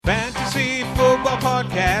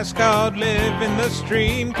podcast called Living the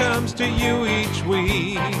Stream comes to you each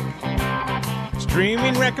week.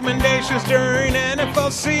 Streaming recommendations during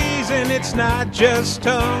NFL season, it's not just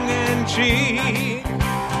tongue-in-cheek.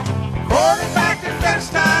 Quarterback,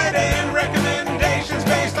 defense, tight end recommendations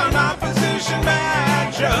based on opposition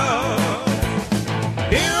matchup.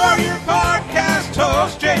 Here are your podcast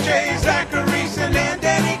hosts, JJ Zacharyson and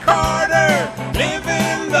Danny Carter,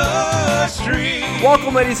 living the stream.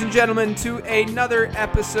 Welcome, ladies and gentlemen, to another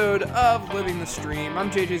episode of Living the Stream.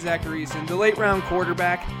 I'm JJ Zacharyson, the late round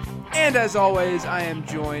quarterback, and as always, I am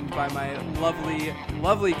joined by my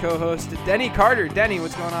lovely co-host, Denny Carter. Denny,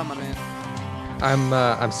 what's going on, my man?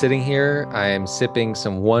 I'm sitting here. I am sipping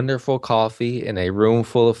some wonderful coffee in a room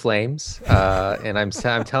full of flames, and I'm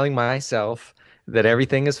telling myself that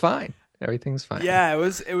everything is fine. Everything's fine. Yeah, it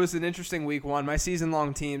was an interesting week one. My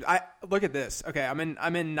season-long teams. I look at this. Okay, I'm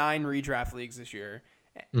in 9 redraft leagues this year,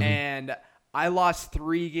 and I lost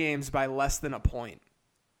 3 games by less than a point.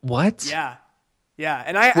 What? Yeah,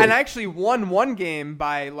 and I actually won 1 game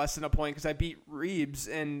by less than a point because I beat Reeves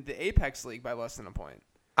in the Apex League by less than a point.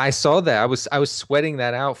 I saw that. I was sweating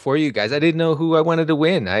that out for you guys. I didn't know who I wanted to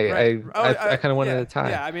win. I kind of wanted a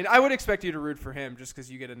tie. Yeah, I mean, I would expect you to root for him just because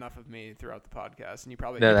you get enough of me throughout the podcast, and you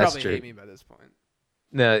probably hate me by this point.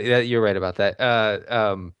 No, you're right about that.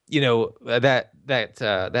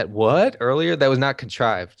 That what earlier, that was not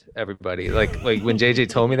contrived. Everybody, like when JJ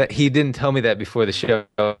told me that, he didn't tell me that before the show.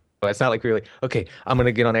 It's not like we were like, okay, I'm going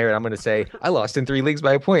to get on air and I'm going to say I lost in 3 leagues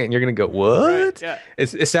by a point, and you're going to go, what? Right, yeah.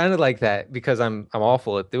 It sounded like that because I'm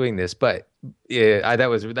awful at doing this, but yeah, that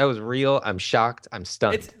was real. I'm shocked. I'm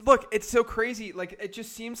stunned. It's so crazy. Like, it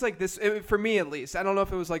just seems like this, for me at least. I don't know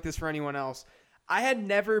if it was like this for anyone else. I had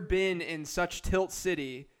never been in such Tilt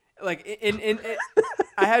City. Like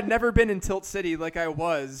I had never been in Tilt City like I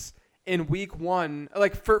was in week one,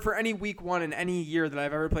 like for any week one in any year that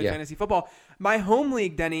I've ever played fantasy football. My home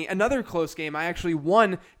league, Denny, another close game, I actually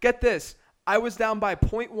won. Get this. I was down by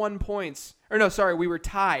 0.1 points. Or no, sorry, we were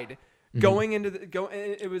tied going into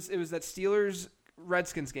it was that Steelers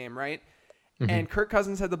Redskins game, right? And Kirk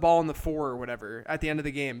Cousins had the ball in the 4 or whatever at the end of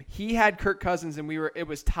the game. He had Kirk Cousins and it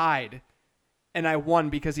was tied. And I won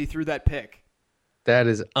because he threw that pick. That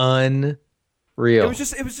is unreal. It was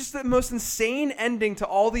just the most insane ending to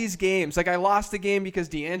all these games. Like, I lost the game because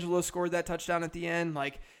D'Angelo scored that touchdown at the end.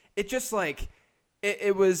 Like, it just like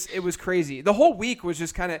it was crazy. The whole week was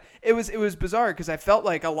just kind of it was bizarre because I felt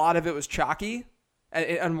like a lot of it was chalky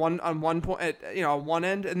on one point, on one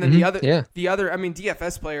end, and then the other. I mean,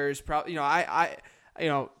 DFS players probably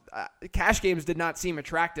cash games did not seem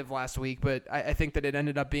attractive last week, but I think that it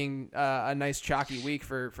ended up being a nice chalky week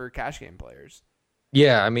for cash game players.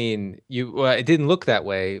 Yeah, I mean, it didn't look that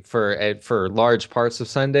way for large parts of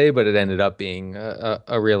Sunday, but it ended up being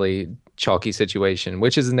a really chalky situation,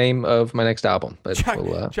 which is the name of my next album. But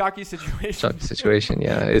chalky situation. Chalky situation.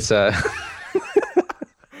 Yeah, it's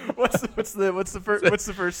What's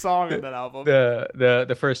the first song in that album?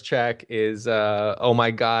 The first track is "Oh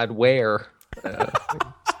My God, Where."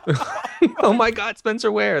 Oh my God,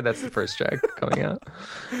 Spencer Ware. That's the first track coming out.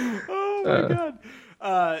 Oh my God.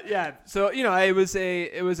 Yeah. So, it was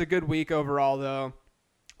a good week overall though.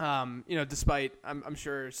 Despite I'm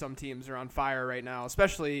sure some teams are on fire right now,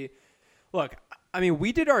 especially look, I mean,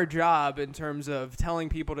 we did our job in terms of telling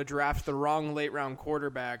people to draft the wrong late round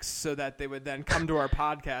quarterbacks so that they would then come to our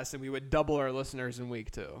podcast and we would double our listeners in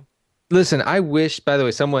week 2. Listen, I wish, by the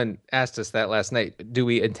way, someone asked us that last night. Do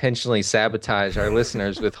we intentionally sabotage our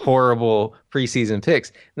listeners with horrible preseason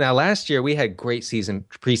picks? Now, last year, we had great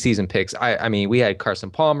preseason picks. I mean, we had Carson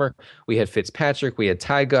Palmer, we had Fitzpatrick, we had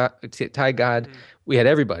Ty God, we had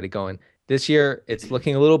everybody going. This year, it's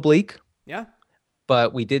looking a little bleak. Yeah.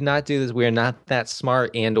 But we did not do this. We are not that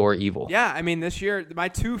smart and or evil. Yeah, I mean, this year, my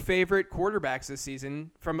 2 favorite quarterbacks this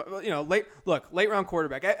season from late round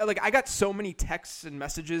quarterback. I got so many texts and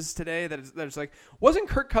messages today that it's like, weren't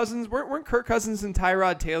Kirk Cousins and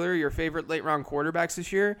Tyrod Taylor your favorite late round quarterbacks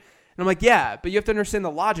this year? And I'm like, yeah, but you have to understand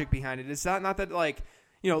the logic behind it. It's not that like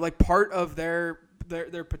part of their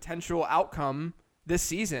potential outcome this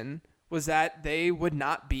season was that they would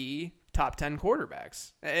not be top 10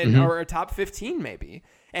 quarterbacks or a top 15 maybe.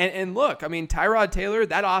 And look, I mean, Tyrod Taylor,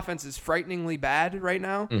 that offense is frighteningly bad right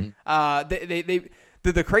now.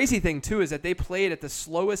 The crazy thing too is that they played at the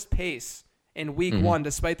slowest pace in week 1,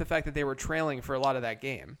 despite the fact that they were trailing for a lot of that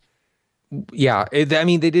game. Yeah. They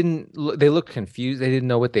looked confused. They didn't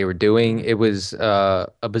know what they were doing. It was a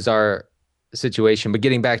bizarre situation, but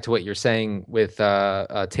getting back to what you're saying with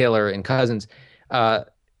Taylor and Cousins,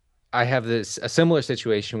 I have a similar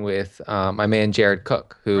situation with my man Jared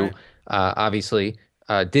Cook, who obviously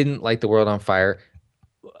didn't light the world on fire.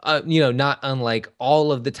 not unlike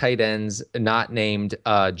all of the tight ends not named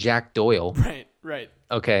Jack Doyle. Right.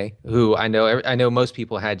 Okay, who I know most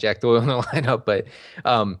people had Jack Doyle in the lineup, but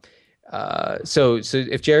so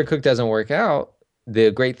if Jared Cook doesn't work out,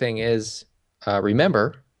 the great thing is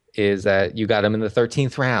remember is that you got him in the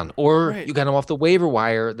 13th round, or you got him off the waiver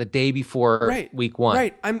wire the day before week 1.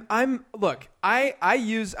 Right.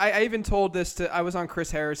 I even told this I was on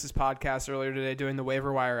Chris Harris's podcast earlier today doing the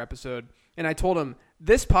waiver wire episode, and I told him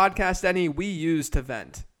this podcast, Denny, we use to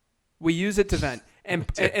vent. We use it to vent.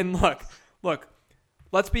 And look,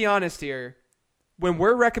 let's be honest here. When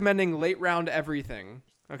we're recommending late round everything,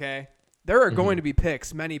 okay, there are going to be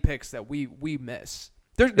many picks that we miss.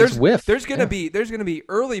 There's going to be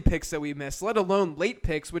early picks that we miss, let alone late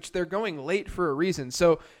picks, which they're going late for a reason.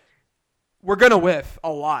 So we're going to whiff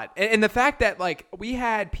a lot. And the fact that like we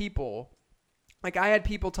had people, like I had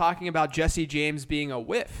people talking about Jesse James being a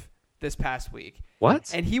whiff this past week.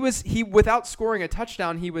 What? And he without scoring a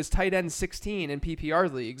touchdown, he was tight end 16 in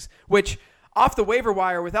PPR leagues, which off the waiver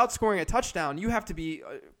wire without scoring a touchdown, you have to be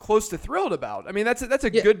close to thrilled about. I mean, that's a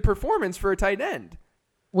good performance for a tight end.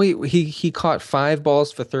 Wait, he caught 5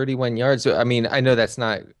 balls for 31 yards. I mean, I know that's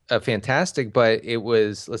not fantastic, but it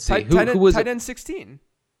was, let's see, who was tight end 16?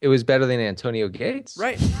 It was better than Antonio Gates.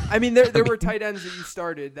 Right. I mean, there were tight ends that you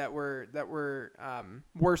started that were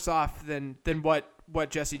worse off than what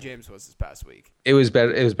Jesse James was this past week. It was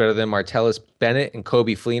better than Martellus Bennett and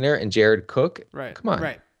Kobe Fleener and Jared Cook. Right. Come on.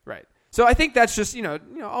 Right. So I think that's just,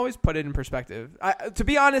 always put it in perspective. To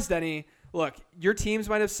be honest, Denny, look, your teams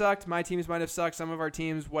might have sucked. My teams might have sucked. Some of our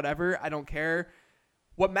teams, whatever. I don't care.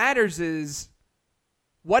 What matters is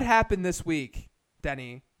what happened this week,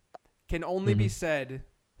 Denny, can only be said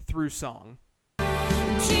through song.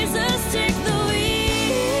 Jesus, take the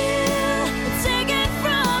wheel, take it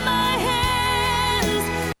from my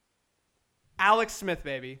hands. Alex Smith,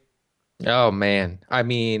 baby. Oh man. I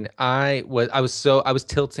mean, I was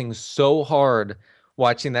tilting so hard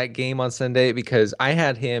watching that game on Sunday because I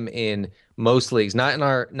had him in most leagues, not in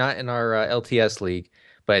our LTS league,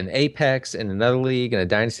 but in Apex, in another league, in a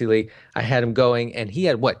Dynasty league. I had him going, and he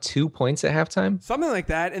had 2 points at halftime? Something like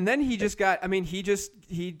that. And then he just got, I mean, he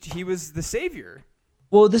was the savior.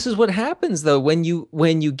 Well, this is what happens though when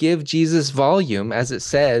you give Jesus volume, as it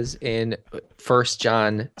says in 1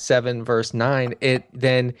 John 7 verse 9,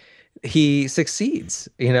 then he succeeds.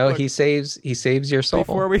 Look, he saves your soul.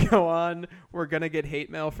 Before we go on, we're gonna get hate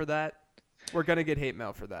mail for that.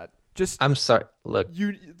 I'm sorry. Look.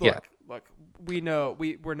 Look. We know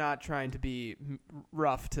we're not trying to be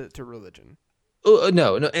rough to religion.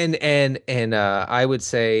 No, and I would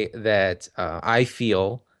say that I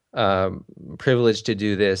feel privileged to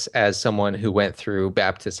do this as someone who went through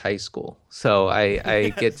Baptist high school. So I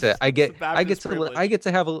get to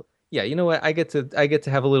have a. Yeah, you know what? I get to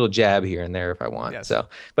have a little jab here and there if I want. Yes. So,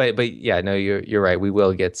 but yeah, no, you're right. We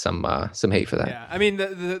will get some hate for that. Yeah, I mean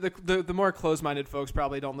the more closed-minded folks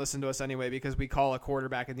probably don't listen to us anyway because we call a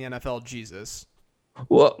quarterback in the NFL Jesus.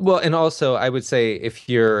 Well, and also I would say if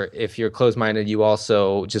you're closed-minded, you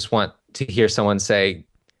also just want to hear someone say,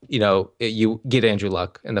 you get Andrew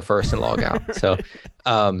Luck in the first and log out. So,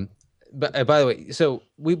 But by the way,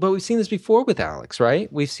 we've seen this before with Alex,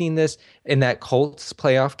 right? We've seen this in that Colts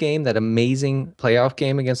playoff game, that amazing playoff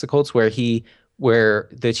game against the Colts, where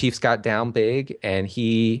the Chiefs got down big, and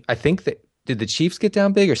did the Chiefs get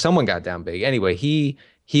down big or someone got down big? Anyway, he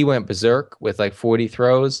went berserk with 40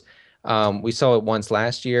 throws. We saw it once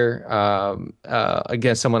last year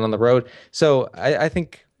against someone on the road. So I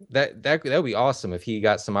think that would be awesome if he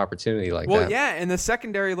got some opportunity like that. Well, yeah, and the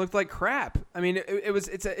secondary looked like crap. I mean,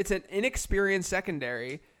 it's an inexperienced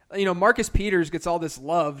secondary. Marcus Peters gets all this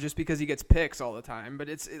love just because he gets picks all the time, but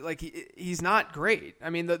he's not great. I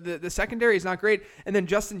mean, the secondary is not great, and then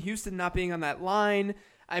Justin Houston not being on that line.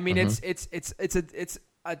 I mean, it's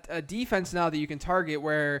a defense now that you can target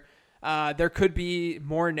where there could be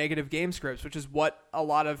more negative game scripts, which is what a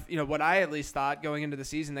lot of, what I at least thought going into the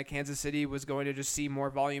season, that Kansas City was going to just see more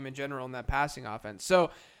volume in general in that passing offense. So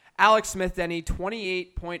Alex Smith, Denny,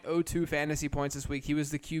 28.02 fantasy points this week. He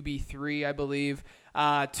was the QB3, I believe.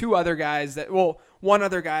 One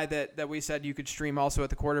other guy that we said you could stream also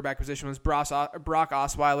at the quarterback position was Brock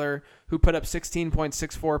Osweiler, who put up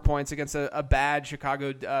 16.64 points against a bad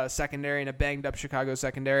Chicago secondary and a banged-up Chicago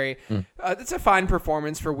secondary. It's a fine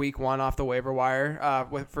performance for week 1 off the waiver wire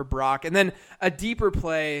for Brock. And then a deeper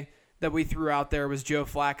play that we threw out there was Joe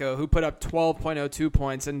Flacco, who put up 12.02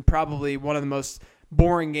 points and probably one of the most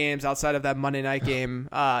boring games outside of that Monday night game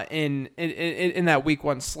in that week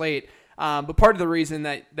 1 slate. But part of the reason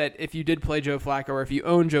that if you did play Joe Flacco or if you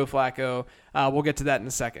own Joe Flacco, we'll get to that in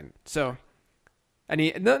a second. So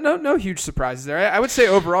No huge surprises there. I would say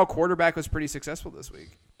overall quarterback was pretty successful this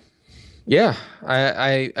week. Yeah,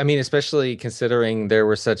 I mean, especially considering there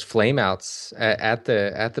were such flameouts at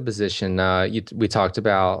the position. We talked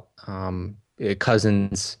about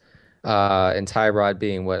Cousins and Tyrod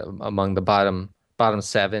being among the bottom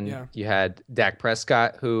 7. Yeah. You had Dak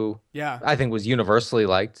Prescott, who I think was universally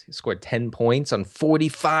liked. He scored 10 points on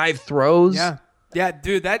 45 throws. Yeah,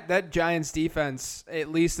 dude, that Giants defense,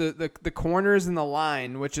 at least the corners and the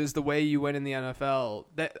line, which is the way you win in the NFL,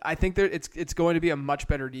 that I think it's going to be a much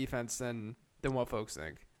better defense than what folks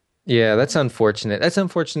think. Yeah, that's unfortunate. That's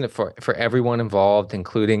unfortunate for everyone involved,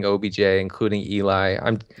 including OBJ, including Eli.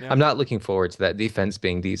 I'm not looking forward to that defense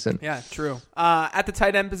being decent. Yeah, true. At the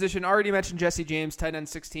tight end position, already mentioned Jesse James, tight end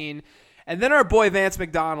 16. And then our boy Vance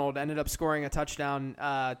McDonald ended up scoring a touchdown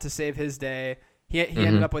to save his day. He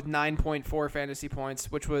ended up with 9.4 fantasy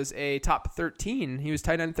points, which was a top 13. He was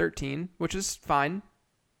tight end 13, which is fine.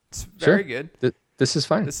 It's very good. This is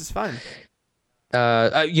fine. This is fine.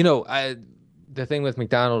 The thing with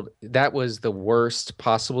McDonald, that was the worst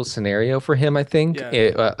possible scenario for him, I think.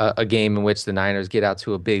 Yeah. A game in which the Niners get out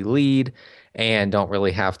to a big lead and don't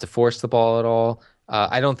really have to force the ball at all.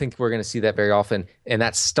 I don't think we're going to see that very often. And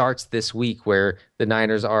that starts this week where the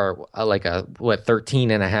Niners are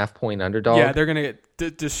 13.5 point underdog. Yeah, they're going to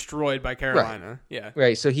get destroyed by Carolina. Right. Yeah.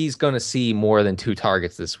 Right. So he's going to see more than 2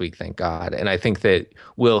 targets this week, thank God. And I think that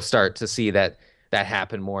we'll start to see that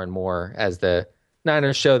happen more and more as the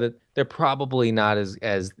Niners show that they're probably not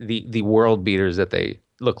as the world beaters that they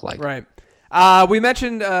look like. Right. We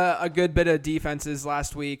mentioned a good bit of defenses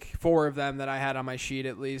last week, 4 of them that I had on my sheet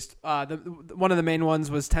at least. One of the main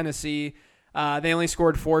ones was Tennessee. They only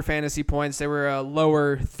scored 4 fantasy points. They were a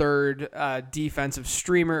lower third defensive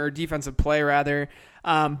streamer or defensive play rather.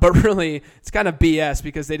 But really, it's kind of BS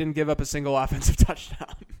because they didn't give up a single offensive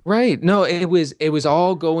touchdown. Right. No, it was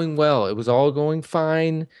all going well. It was all going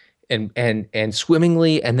fine and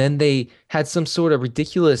swimmingly, and then they had some sort of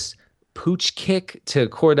ridiculous pooch kick to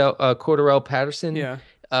Cordarrelle Patterson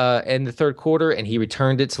in the third quarter, and he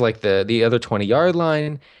returned it to like the other 20-yard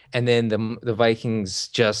line, and then the Vikings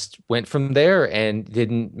just went from there and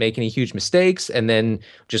didn't make any huge mistakes, and then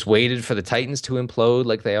just waited for the Titans to implode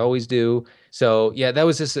like they always do. So yeah, that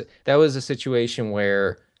was a situation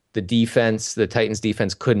where the Titans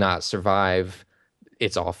defense could not survive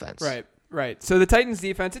its offense. Right. So the Titans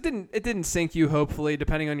defense, it didn't sink you, hopefully,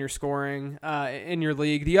 depending on your scoring in your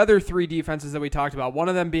league. The other 3 defenses that we talked about, one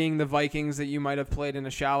of them being the Vikings that you might have played in a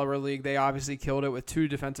shallower league, they obviously killed it with 2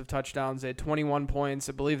 defensive touchdowns. They had 21 points.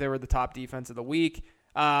 I believe they were the top defense of the week.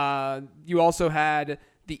 You also had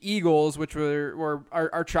the Eagles, which were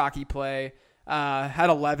our chalky play, had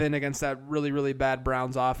 11 against that really, really bad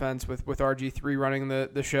Browns offense with RG3 running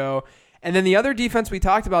the show. And then the other defense we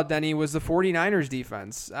talked about, Denny, was the 49ers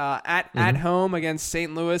defense at home against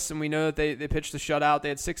St. Louis, and we know that they pitched a shutout. They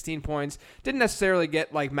had 16 points. Didn't necessarily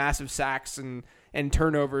get like massive sacks and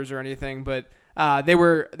turnovers or anything, but they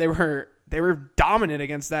were dominant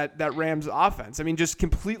against that Rams offense. I mean, just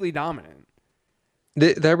completely dominant.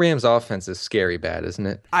 That Rams offense is scary bad, isn't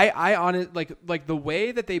it? I on it like the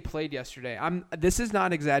way that they played yesterday. This is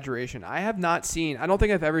not exaggeration. I don't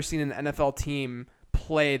think I've ever seen an NFL team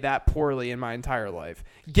play that poorly in my entire life,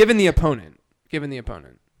 given the opponent.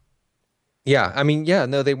 Yeah, I mean,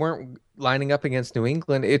 no, they weren't lining up against New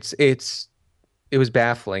England. It was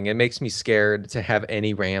baffling. It makes me scared to have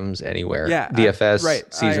any Rams anywhere. Yeah,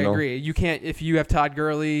 DFS, seasonal. I agree. You can't, if you have Todd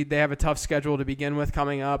Gurley, they have a tough schedule to begin with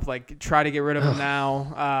coming up. Like, try to get rid of him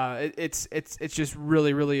now. It's just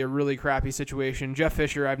really, really a really crappy situation. Jeff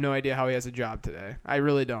Fisher, I have no idea how he has a job today. I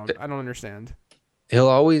really don't. I don't understand. He'll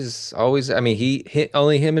always. I mean,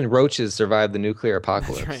 only him and roaches survived the nuclear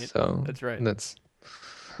apocalypse. That's right. So that's right.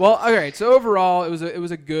 Well, all right. So overall, it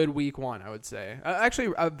was a good week 1, I would say.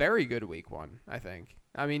 Actually, a very good week 1, I think.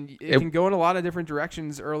 I mean, it can go in a lot of different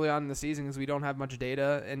directions early on in the season because we don't have much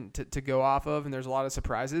data and to go off of, and there's a lot of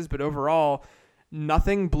surprises. But overall,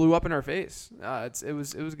 nothing blew up in our face. It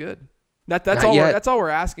was good. That's all we're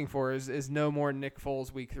asking for is no more Nick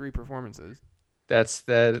Foles week 3 performances. That's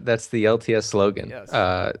the LTS slogan. Yes.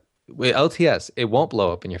 With LTS, it won't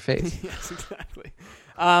blow up in your face. Yes, exactly.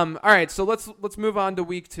 All right, so let's move on to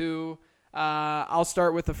week 2. I'll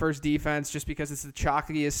start with the first defense just because it's the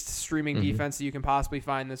chalkiest streaming defense that you can possibly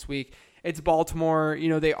find this week. It's Baltimore. You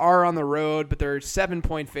know, they are on the road, but they're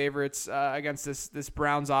 7-point favorites against this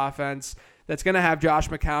Browns offense that's going to have Josh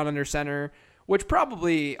McCown under center, which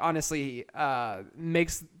probably, honestly,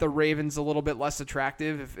 makes the Ravens a little bit less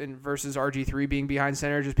attractive versus RG3 being behind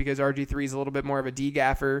center, just because RG3 is a little bit more of a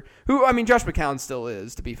D-gaffer, who, I mean, Josh McCown still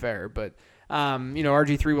is, to be fair, but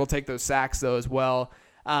RG3 will take those sacks though as well.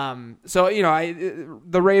 The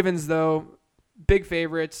Ravens though, big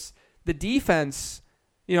favorites. The defense,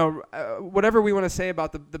 whatever we want to say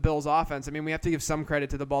about the Bills offense, I mean, we have to give some credit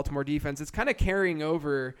to the Baltimore defense. It's kind of carrying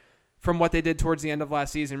over from what they did towards the end of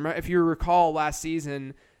last season. If you recall last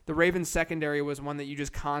season, the Ravens secondary was one that you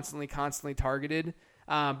just constantly targeted.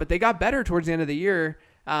 But they got better towards the end of the year.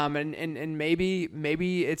 And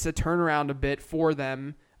maybe it's a turnaround a bit for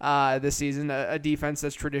them this season, a defense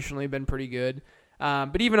that's traditionally been pretty good.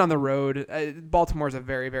 But even on the road, Baltimore's a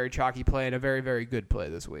very, very chalky play and a very, very good play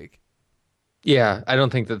this week. Yeah, I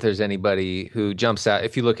don't think that there's anybody who jumps out.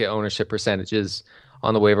 If you look at ownership percentages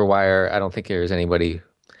on the waiver wire, I don't think there's anybody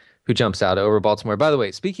who jumps out over Baltimore. By the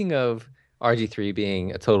way, speaking of RG3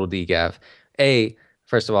 being a total DGAF,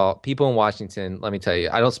 first of all, people in Washington, let me tell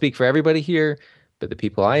you, I don't speak for everybody here, but the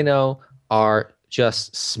people I know are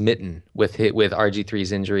just smitten with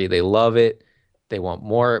RG3's injury. They love it. They want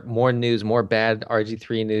more news, more bad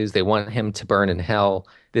RG3 news. They want him to burn in hell.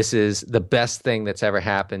 This is the best thing that's ever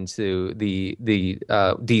happened to the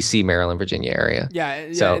DC, Maryland, Virginia area.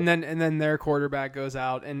 Yeah. So, and then their quarterback goes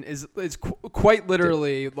out and is quite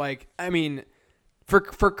literally like, I mean, for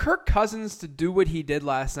Kirk Cousins to do what he did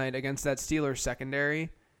last night against that Steelers secondary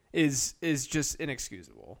is just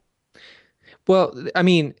inexcusable. Well, I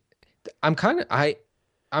mean,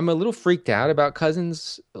 I'm a little freaked out about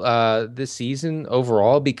Cousins this season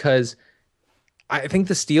overall because I think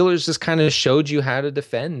the Steelers just kind of showed you how to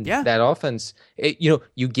defend that offense.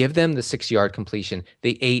 You give them the 6-yard completion,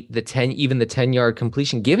 the 8, the 10, even the 10-yard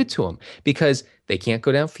completion. Give it to them because they can't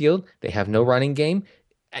go downfield. They have no running game.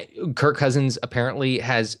 Kirk Cousins apparently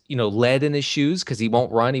has lead in his shoes because he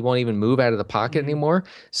won't run. He won't even move out of the pocket anymore.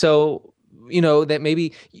 So that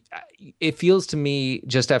maybe it feels to me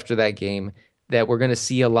just after that game that we're going to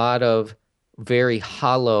see a lot of very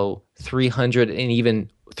hollow 300 and even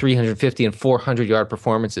 350 and 400-yard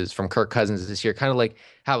performances from Kirk Cousins this year, kind of like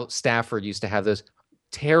how Stafford used to have those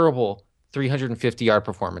terrible 350-yard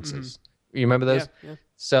performances. You remember those? Yeah.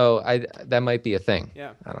 So that might be a thing.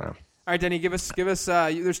 Yeah. I don't know. All right, Denny, give us.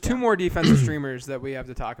 There's 2 more defensive streamers that we have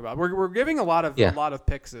to talk about. We're giving a lot of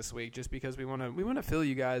picks this week just because we want to fill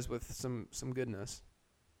you guys with some goodness.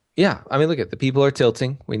 Yeah, I mean, look at the people are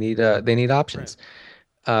tilting. They need options.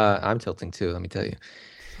 Right. I'm tilting too. Let me tell you.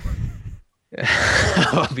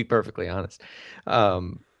 I'll be perfectly honest.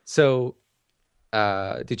 So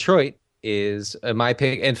Detroit is my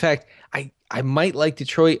pick. In fact, I might like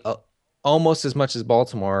Detroit almost as much as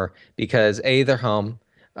Baltimore because they're home.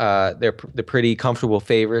 They're pretty comfortable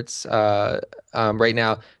favorites right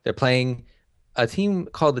now. They're playing a team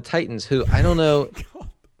called the Titans, who I don't know.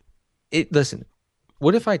 Listen,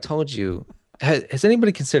 what if I told you? Has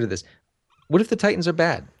anybody considered this? What if the Titans are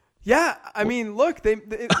bad? Yeah, I mean, look, they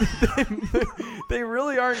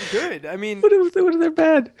really aren't good. I mean, what if they're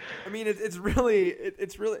bad? I mean, it's really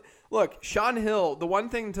look. Sean Hill. The one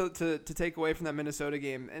thing to take away from that Minnesota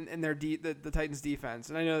game and the Titans defense,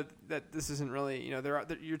 and I know that this isn't really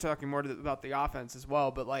you're talking more about the offense as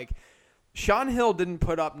well, but like Sean Hill didn't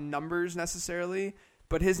put up numbers necessarily,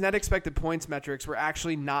 but his net expected points metrics were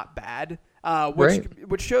actually not bad.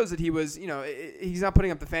 Which shows that he was, he's not putting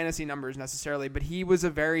up the fantasy numbers necessarily, but he was a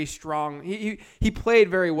very strong. He played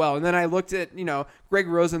very well. And then I looked at, Greg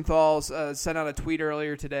Rosenthal sent out a tweet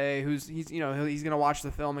earlier today. He's going to watch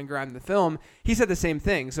the film and grind the film. He said the same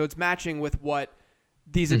thing, so it's matching with what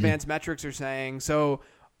these advanced metrics are saying. So,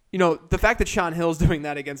 the fact that Sean Hill's doing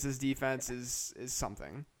that against his defense is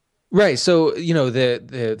something. Right. So,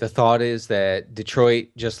 the thought is that Detroit,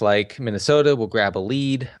 just like Minnesota, will grab a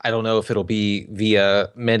lead. I don't know if it'll be via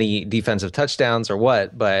many defensive touchdowns or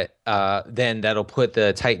what, but then that'll put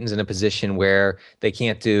the Titans in a position where they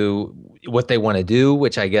can't do what they want to do,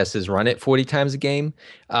 which I guess is run it 40 times a game.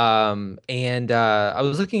 And I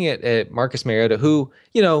was looking at Marcus Mariota, who,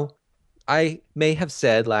 I may have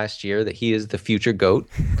said last year that he is the future GOAT.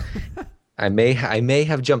 I may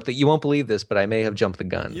have jumped you won't believe this, but I may have jumped the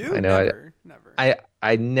gun. Never.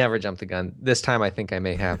 I never jumped the gun. This time I think I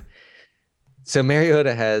may have. So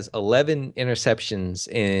Mariota has 11 interceptions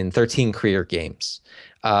in 13 career games.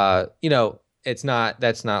 That's not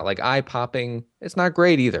like eye popping. It's not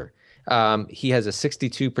great either. He has a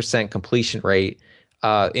 62% completion rate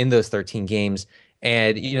in those 13 games.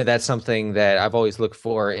 And, that's something that I've always looked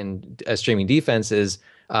for in a streaming defense is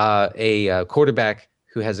a quarterback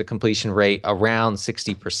who has a completion rate around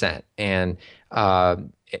 60% and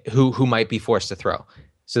who might be forced to throw.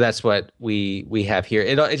 So that's what we have here.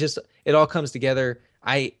 It all comes together.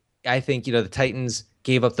 I think, the Titans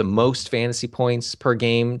gave up the most fantasy points per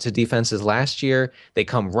game to defenses last year. They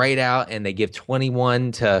come right out and they give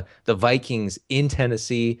 21 to the Vikings in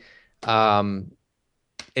Tennessee.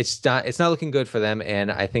 It's not looking good for them, and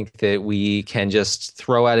I think that we can just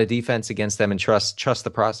throw out a defense against them and trust the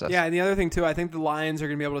process. Yeah, and the other thing too, I think the Lions are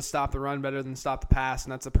going to be able to stop the run better than stop the pass,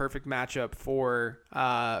 and that's a perfect matchup for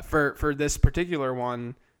this particular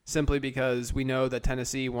one, simply because we know that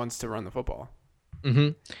Tennessee wants to run the football.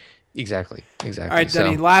 Mm-hmm. Exactly. All right,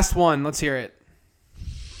 Denny, last one. Let's hear it.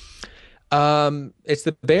 It's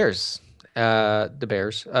the Bears. The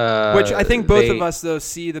Bears. Which I think both of us, though,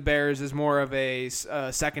 see the Bears as more of a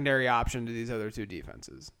secondary option to these other two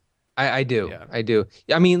defenses. I do. Yeah. I do.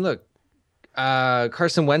 I mean, look,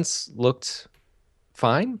 Carson Wentz looked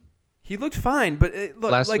fine. He looked fine, but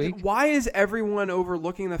look, last week? Why is everyone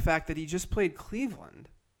overlooking the fact that he just played Cleveland?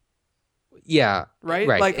 Yeah. Right?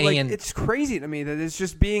 Like it's crazy to me that it's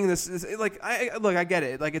just being this I get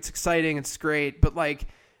it. Like, it's exciting, it's great, but like,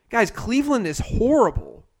 guys, Cleveland is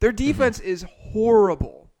horrible. Their defense is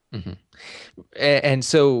horrible. Mm-hmm. And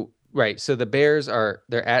so the Bears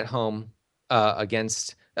they're at home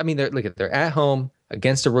against, they're at home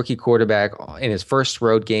against a rookie quarterback in his first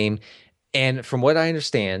road game. And from what I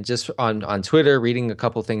understand, just on Twitter, reading a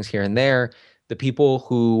couple things here and there, the people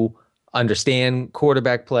who understand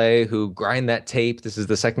quarterback play, who grind that tape, this is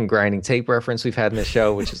the second grinding tape reference we've had in this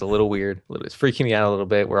show, which is a little weird. It's freaking me out a little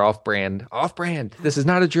bit. We're off brand. This is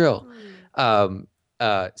not a drill.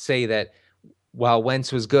 Say that while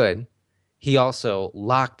Wentz was good, he also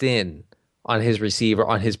locked in on his receiver,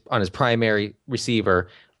 on his primary receiver,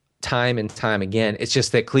 time and time again. It's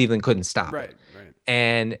just that Cleveland couldn't stop it. Right.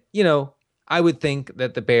 And I would think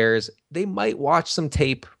that the Bears, they might watch some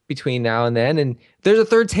tape between now and then, and there's a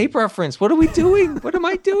third tape reference. What are we doing? What am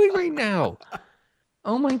I doing right now?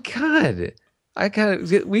 Oh my God!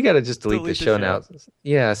 We gotta just delete the show now.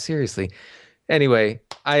 Yeah, seriously. Anyway,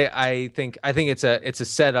 I think it's a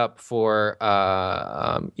setup for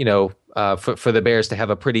for the Bears to have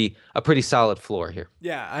a pretty solid floor here.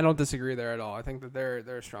 Yeah, I don't disagree there at all. I think that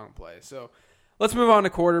they're a strong play. So let's move on to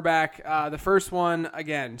quarterback. The first one,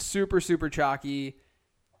 again, super chalky,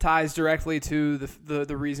 ties directly to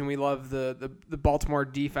the reason we love the Baltimore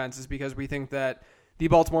defense is because we think that the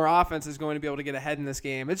Baltimore offense is going to be able to get ahead in this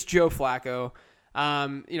game. It's Joe Flacco.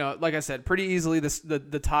 Like I said, pretty easily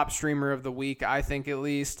the top streamer of the week, I think, at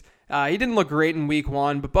least. He didn't look great in week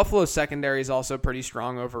 1, but Buffalo's secondary is also pretty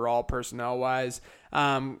strong overall personnel-wise.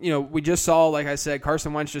 We just saw, like I said,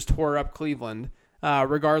 Carson Wentz just tore up Cleveland,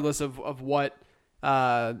 regardless of what,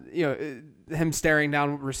 him staring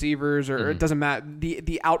down receivers or it doesn't matter.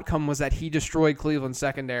 The outcome was that he destroyed Cleveland's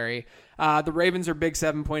secondary. The Ravens are big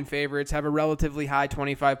 7-point favorites, have a relatively high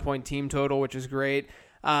 25-point team total, which is great.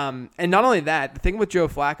 And not only that, the thing with Joe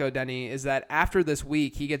Flacco, Denny, is that after this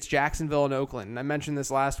week, he gets Jacksonville and Oakland. And I mentioned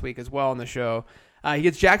this last week as well on the show. He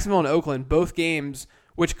gets Jacksonville and Oakland, both games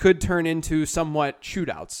which could turn into somewhat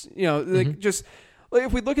shootouts.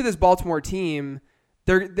 If we look at this Baltimore team,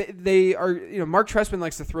 they are Mark Trestman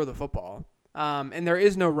likes to throw the football, and there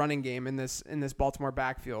is no running game in this Baltimore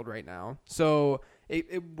backfield right now. So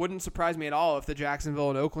it wouldn't surprise me at all if the Jacksonville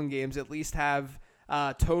and Oakland games at least have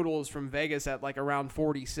totals from Vegas at like around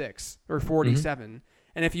 46 or 47. Mm-hmm.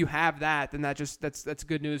 And if you have that, then that's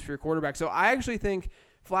good news for your quarterback. So I actually think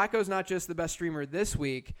Flacco's not just the best streamer this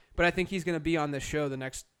week, but I think he's going to be on this show the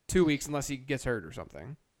next 2 weeks unless he gets hurt or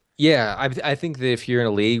something. Yeah, I think that if you're in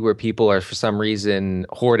a league where people are for some reason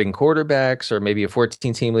hoarding quarterbacks or maybe a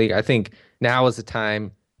 14-team league, I think now is the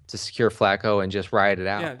time to secure Flacco and just ride it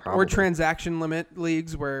out. Yeah, or transaction limit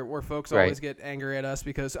leagues where folks always get angry at us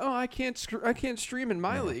because I can't stream in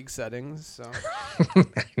my league settings. So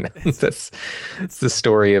that's the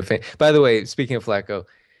story of. By the way, speaking of Flacco,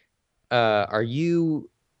 are you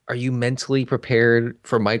mentally prepared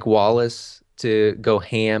for Mike Wallace to go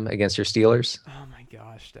ham against your Steelers? Oh my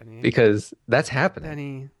gosh, Denny! Because that's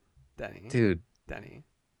happening. Denny, dude, Denny.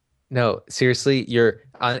 No, seriously, you're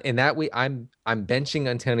in that way. I'm benching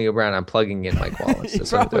Antonio Brown. I'm plugging in Mike Wallace. He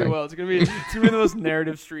probably will. It's gonna be the most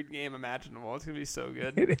narrative street game imaginable. It's gonna be so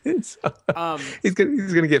good. It is. He's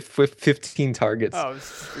gonna get 15 targets. Oh, it's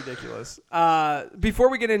just ridiculous. Before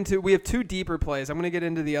we get into, we have two deeper plays. I'm gonna get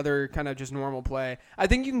into the other kind of just normal play. I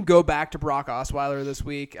think you can go back to Brock Osweiler this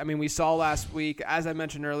week. I mean, we saw last week, as I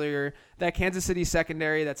mentioned earlier, that Kansas City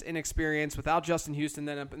secondary that's inexperienced without Justin Houston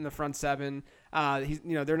then up in the front seven.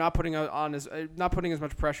 They're not putting as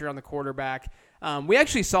much pressure on the quarterback. We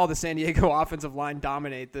actually saw the San Diego offensive line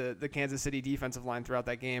dominate the Kansas City defensive line throughout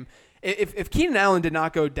that game. If Keenan Allen did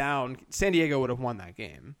not go down, San Diego would have won that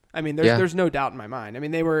game. I mean, there's no doubt in my mind. I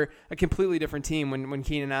mean, they were a completely different team when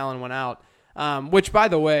Keenan Allen went out. Which, by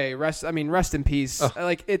the way, rest in peace. Oh.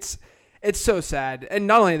 Like it's so sad. And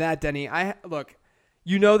not only that, Denny, look,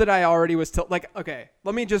 you know that I already was okay,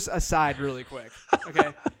 let me just aside really quick.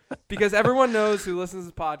 Okay. Because everyone knows who listens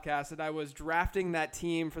to this podcast that I was drafting that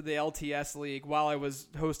team for the LTS league while I was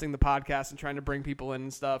hosting the podcast and trying to bring people in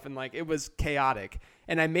and stuff. And like, it was chaotic.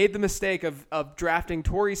 And I made the mistake of drafting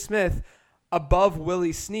Torrey Smith above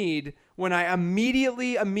Willie Snead when I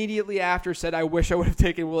immediately after said I wish I would have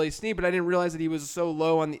taken Willie Snead, but I didn't realize that he was so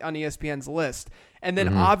low on ESPN's list. And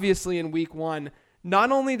then obviously in week 1,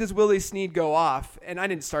 not only does Willie Snead go off, and I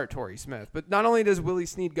didn't start Torrey Smith, but not only does Willie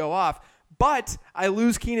Snead go off, but I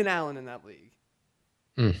lose Keenan Allen in that league.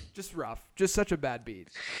 Just rough. Just such a bad beat.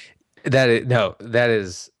 That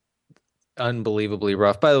is unbelievably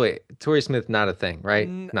rough. By the way, Torrey Smith, not a thing, right?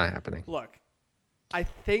 Not happening. Look, I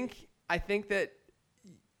think that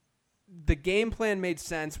the game plan made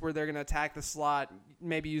sense where they're going to attack the slot,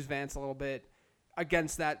 maybe use Vance a little bit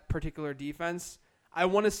against that particular defense. I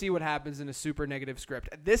want to see what happens in a super negative script.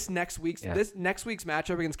 This next week's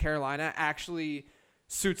matchup against Carolina actually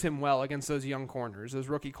suits him well against those young corners, those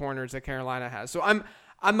rookie corners that Carolina has. So I'm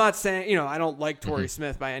not saying, I don't like Torrey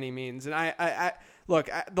Smith by any means. And I look,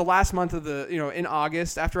 the last month of in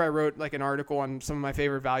August, after I wrote like an article on some of my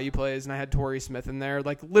favorite value plays and I had Torrey Smith in there,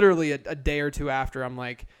 like literally a day or two after, I'm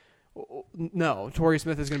like, no, Torrey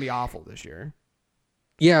Smith is going to be awful this year.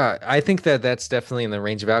 Yeah, I think that's definitely in the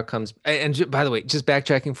range of outcomes. And by the way, just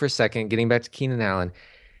backtracking for a second, getting back to Keenan Allen.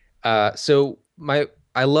 So I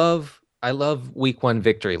love week 1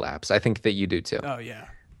 victory laps. I think that you do too. Oh yeah.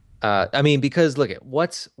 I mean, because look at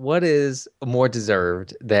what is more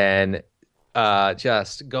deserved than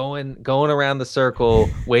just going around the circle,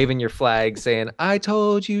 waving your flag, saying "I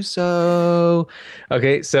told you so."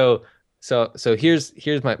 Okay, so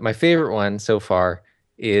here's my favorite one so far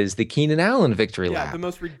is the Keenan Allen victory lap. Yeah, the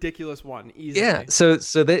most ridiculous one, easily. Yeah, so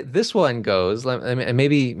this one goes, and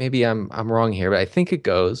maybe I'm wrong here, but I think it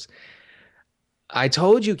goes, I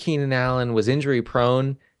told you Keenan Allen was injury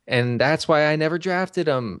prone, and that's why I never drafted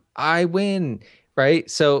him. I win, right?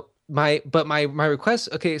 So my request,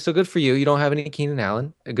 okay, so good for you. You don't have any Keenan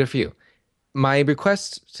Allen. Good for you. My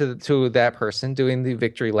request to that person doing the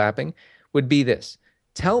victory lapping would be this.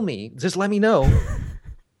 Tell me, just let me know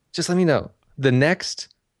the next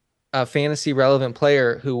fantasy relevant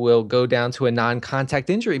player who will go down to a non-contact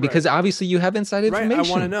injury, because obviously you have inside information. Right,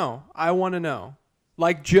 I want to know.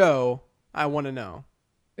 Like Joe, I want to know.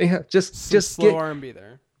 Yeah, just slow R&B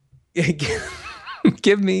there.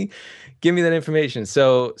 Give me that information.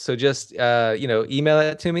 So just email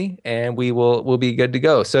it to me and we'll be good to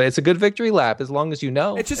go. So it's a good victory lap as long as you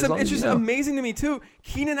know. It's just amazing to me too.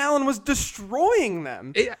 Keenan Allen was destroying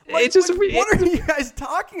them. What are you guys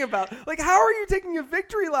talking about? Like, how are you taking a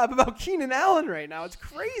victory lap about Keenan Allen right now? It's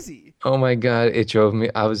crazy. Oh my God, it drove me.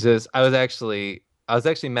 I was actually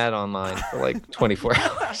mad online for like 24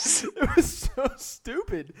 hours. It was so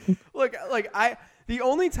stupid. Look, the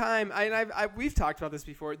only time, we've talked about this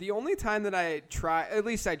before, the only time that I try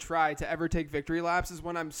to ever take victory laps is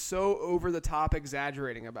when I'm so over the top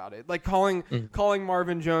exaggerating about it. Like calling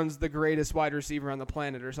Marvin Jones the greatest wide receiver on the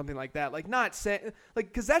planet or something like that. Like not saying, like,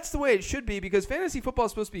 because that's the way it should be, because fantasy football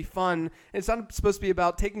is supposed to be fun. And it's not supposed to be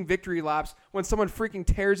about taking victory laps when someone freaking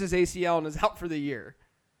tears his ACL and is out for the year.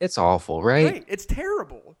 It's awful, right? Right. It's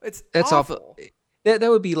terrible. That's awful. That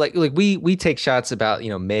would be like we take shots about,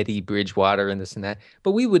 Teddy Bridgewater and this and that,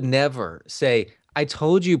 but we would never say, I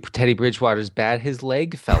told you Teddy Bridgewater's bad, his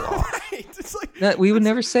leg fell off. Right. It's like, we would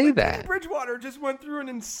never say that. Teddy Bridgewater just went through an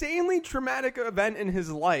insanely traumatic event in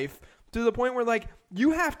his life to the point where, like,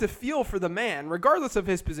 you have to feel for the man, regardless of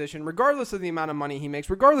his position, regardless of the amount of money he makes,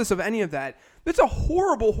 regardless of any of that. It's a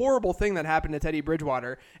horrible, horrible thing that happened to Teddy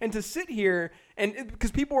Bridgewater. And to sit here and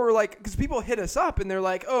because people hit us up and they're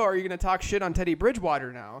like, "Oh, are you going to talk shit on Teddy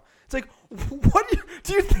Bridgewater now?" It's like, what do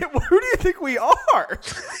you think? Who do you think we are?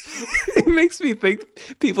 It makes me think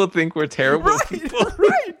people think we're terrible people.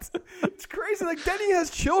 Right. It's crazy. Like, Denny has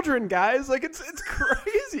children, guys. Like, it's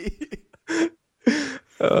crazy.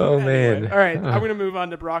 Oh, anyway, man. All right, I'm going to move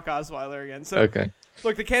on to Brock Osweiler again. So, okay.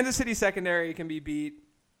 Look, the Kansas City secondary can be beat,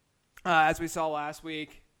 as we saw last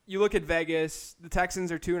week. You look at Vegas, the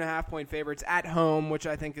Texans are 2.5-point favorites at home, which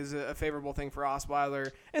I think is a favorable thing for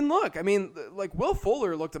Osweiler. And look, I mean, like, Will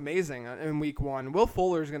Fuller looked amazing in week 1. Will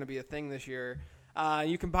Fuller is going to be a thing this year.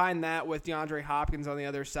 You combine that with DeAndre Hopkins on the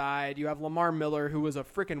other side. You have Lamar Miller, who was a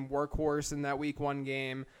freaking workhorse in that week 1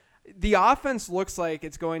 game. The offense looks like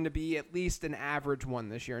it's going to be at least an average one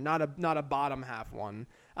this year, not a bottom half one.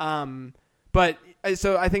 But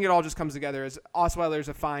so I think it all just comes together as Osweiler's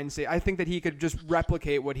a fine safety. I think that he could just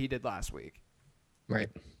replicate what he did last week. Right.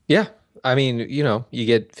 Yeah. I mean, you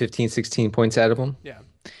get 15, 16 points out of them. Yeah.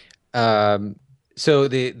 So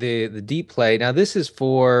the deep play. Now, this is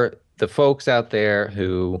for the folks out there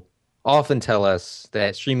who often tell us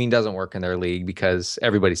that streaming doesn't work in their league because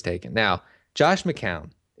everybody's taken. Now, Josh McCown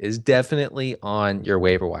is definitely on your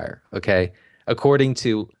waiver wire. Okay, according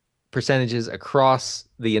to percentages across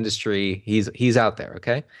the industry, he's out there.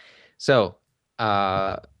 Okay, so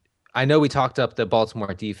I know we talked up the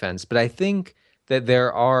Baltimore defense, but I think that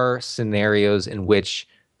there are scenarios in which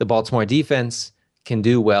the Baltimore defense can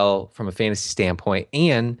do well from a fantasy standpoint,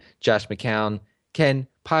 and Josh McCown can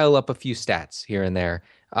pile up a few stats here and there.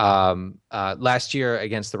 Last year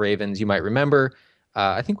against the Ravens, you might remember,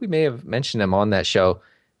 I think we may have mentioned him on that show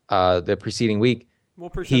the preceding week.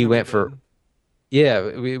 He went for,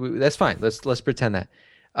 yeah, that's fine. Let's pretend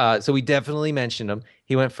that. So we definitely mentioned him.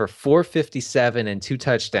 He went for 457 and 2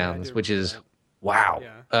 touchdowns, which is wow.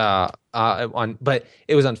 Yeah. But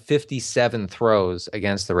it was on 57 throws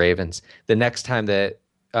against the Ravens. The next time that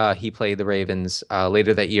he played the Ravens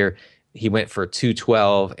later that year, he went for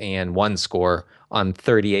 212 and 1 score on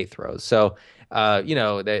 38 throws. So,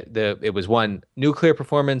 it was one nuclear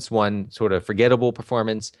performance, one sort of forgettable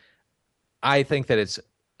performance. I think that it's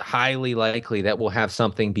highly likely that we'll have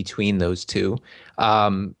something between those two. We've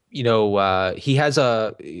talked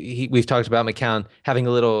about McCown having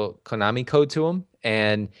a little Konami code to him,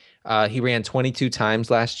 and he ran 22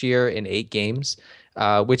 times last year in 8 games.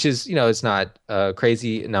 Which is, it's not a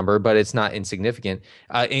crazy number, but it's not insignificant.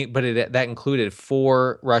 That included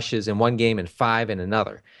 4 rushes in one game and 5 in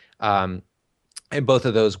another. And both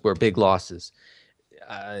of those were big losses.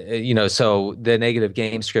 So the negative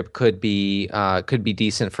game script could be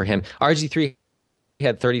decent for him. RG3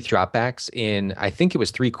 had 30 dropbacks in, I think it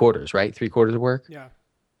was 3 quarters, right? 3 quarters of work. Yeah.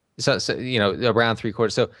 So around 3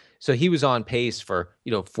 quarters. So he was on pace for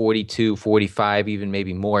 42, 45, even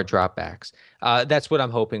maybe more dropbacks. That's what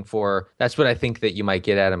I'm hoping for. That's what I think that you might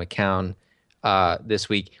get out of McCown this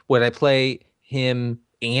week. Would I play him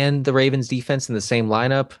and the Ravens defense in the same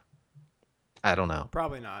lineup? I don't know.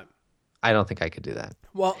 Probably not. I don't think I could do that.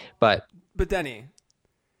 Well, but Denny,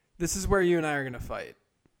 this is where you and I are going to fight.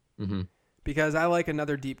 Mm-hmm. Because I like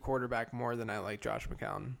another deep quarterback more than I like Josh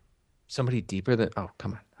McCown. Somebody deeper than... Oh,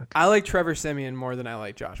 come on. Okay. I like Trevor Siemian more than I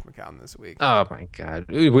like Josh McCown this week. Oh, my God.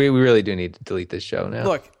 We really do need to delete this show now.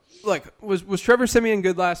 Look, was Trevor Siemian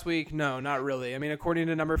good last week? No, not really. I mean, according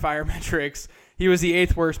to Number Fire metrics, he was the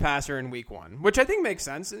 8th worst passer in week 1, which I think makes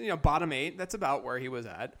sense. Bottom 8, that's about where he was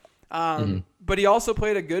at. But he also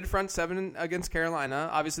played a good front 7 against Carolina.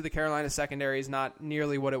 Obviously, the Carolina secondary is not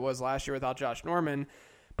nearly what it was last year without Josh Norman.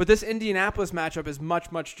 But this Indianapolis matchup is much,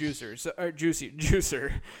 much juicier.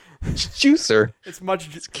 Juicer. It's much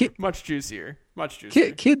juicier. Much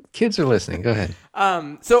juicier. Kids are listening. Go ahead.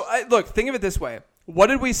 Look, think of it this way. What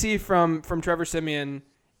did we see from Trevor Siemian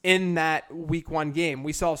in that week 1 game?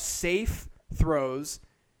 We saw safe throws.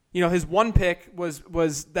 His one pick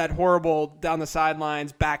was that horrible down the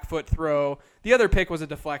sidelines back foot throw. The other pick was a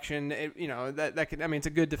deflection. It's a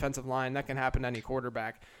good defensive line. That can happen to any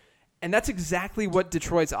quarterback. And that's exactly what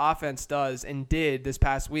Detroit's offense does and did this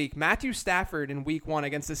past week. Matthew Stafford in week 1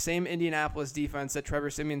 against the same Indianapolis defense that Trevor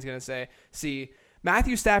Siemian's going to see.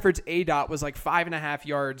 Matthew Stafford's ADOT was like 5.5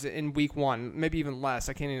 yards in week 1, maybe even less.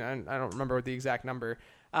 I don't remember the exact number.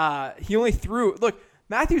 He only threw,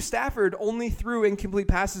 Matthew Stafford only threw incomplete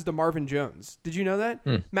passes to Marvin Jones. Did you know that?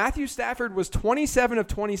 Matthew Stafford was 27 of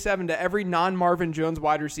 27 to every non-Marvin Jones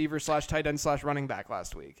wide receiver / tight end / running back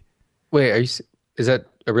last week. Wait, is that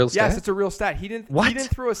a real stat? Yes, it's a real stat. He didn't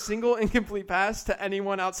throw a single incomplete pass to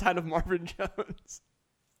anyone outside of Marvin Jones.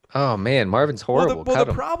 Oh man, Marvin's horrible.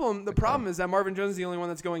 The problem is that Marvin Jones is the only one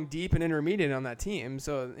that's going deep and intermediate on that team,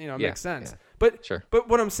 so it makes sense. Yeah. But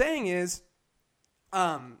what I'm saying is,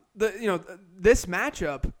 this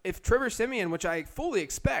matchup, if Trevor Siemian, which I fully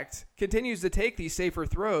expect, continues to take these safer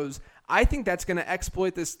throws, I think that's going to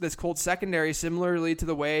exploit this Colts secondary similarly to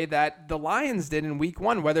the way that the Lions did in week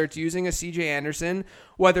 1, whether it's using a C.J. Anderson,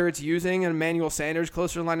 whether it's using an Emmanuel Sanders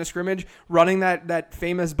closer to the line of scrimmage, running that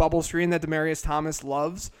famous bubble screen that Demaryius Thomas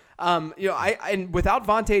loves. And without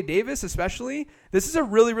Vontae Davis especially, this is a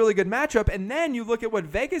really, really good matchup. And then you look at what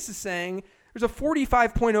Vegas is saying. There's a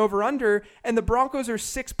 45-point over-under, and the Broncos are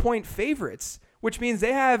 6-point favorites, which means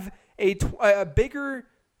they have a bigger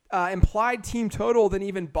implied team total than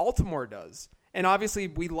even Baltimore does. And obviously,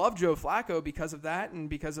 we love Joe Flacco because of that and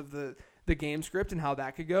because of the game script and how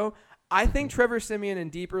that could go. I think Trevor Siemian in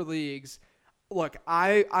deeper leagues, look,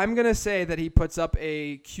 I'm going to say that he puts up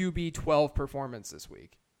a QB 12 performance this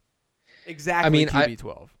week. Exactly, QB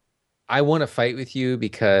 12. I want to fight with you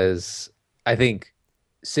because I think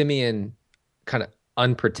Siemian kind of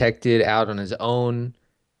unprotected out on his own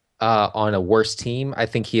on a worse team. I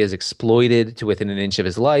think he is exploited to within an inch of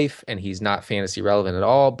his life, and he's not fantasy relevant at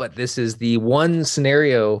all. But this is the one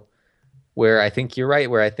scenario where I think you're right,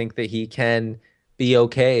 where I think that he can be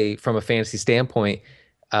okay from a fantasy standpoint.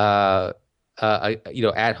 At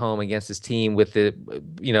home against his team with the,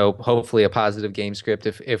 hopefully a positive game script.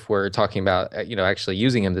 If we're talking about, actually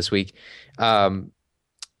using him this week,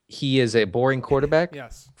 he is a boring quarterback.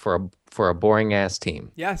 Yes. For a boring ass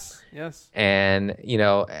team. Yes. And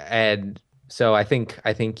and so I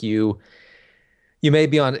think you may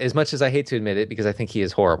be on, as much as I hate to admit it, because I think he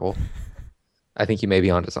is horrible. I think you may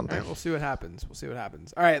be onto something. All right, we'll see what happens.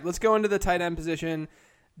 All right, let's go into the tight end position.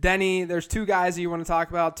 Denny, there's two guys that you want to talk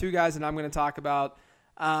about, two guys that I'm going to talk about.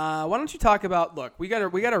 Why don't you talk about? Look, we gotta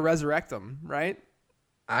resurrect them, right?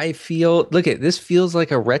 This feels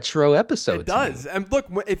like a retro episode. It does. And look,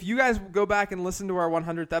 if you guys go back and listen to our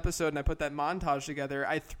 100th episode, and I put that montage together,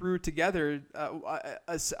 I threw together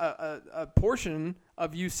a portion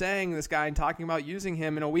of you saying this guy and talking about using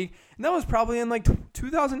him in a week, and that was probably in like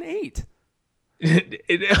 2008.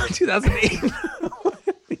 2008.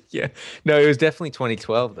 Yeah. No, it was definitely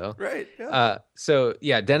 2012 though. Right. Yeah.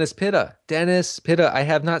 Dennis Pitta. I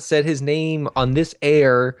have not said his name on this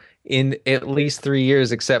air in at least 3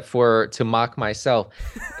 years, except for to mock myself.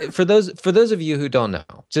 For those of you who don't know,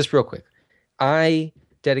 just real quick, I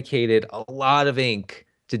dedicated a lot of ink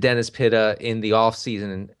to Dennis Pitta in the off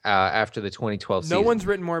season after the 2012 season. No one's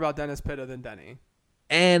written more about Dennis Pitta than Denny.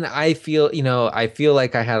 And I feel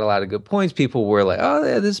like I had a lot of good points. People were like, "Oh,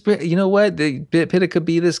 yeah, this, what? Pitta could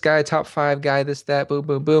be this guy, top 5 guy, this, that, boom,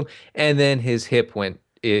 boom, boom." And then his hip went,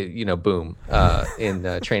 boom,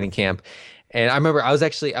 in training camp. And I remember I was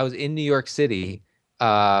in New York City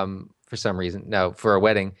for some reason, for a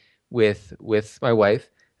wedding with my wife,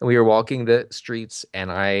 and we were walking the streets,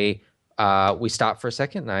 and we stopped for a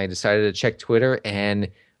second, and I decided to check Twitter, and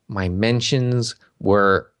my mentions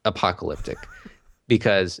were apocalyptic.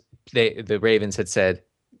 Because the Ravens had said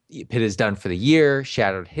Pitt is done for the year,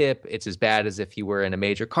 shattered hip. It's as bad as if you were in a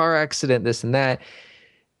major car accident, this and that.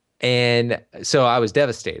 And so I was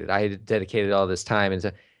devastated. I had dedicated all this time.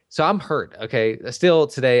 And so I'm hurt. Okay. Still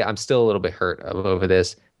today, I'm still a little bit hurt over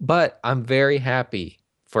this, but I'm very happy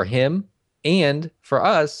for him and for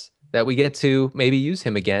us that we get to maybe use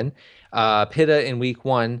him again. Pitta in week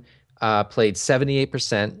 1 played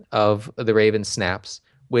 78% of the Ravens snaps,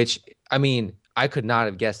 which, I mean, I could not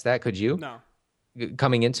have guessed that. Could you? No.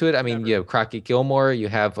 Coming into it, I mean, Never. You have Crockett Gilmore, you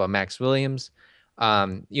have Max Williams.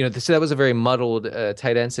 So that was a very muddled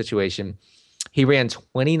tight end situation. He ran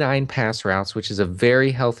 29 pass routes, which is a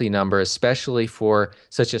very healthy number, especially for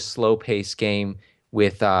such a slow-paced game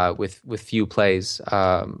with few plays.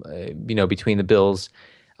 Between the Bills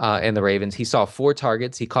and the Ravens, he saw 4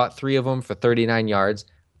 targets. He caught 3 of them for 39 yards.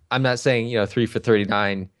 I'm not saying 3 for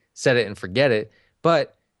 39, set it and forget it,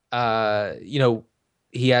 but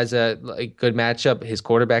he has a good matchup. His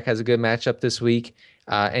quarterback has a good matchup this week,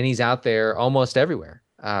 and he's out there almost everywhere.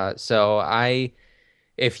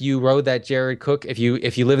 If you rode that Jared Cook, if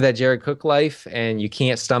you live that Jared Cook life and you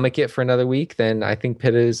can't stomach it for another week, then I think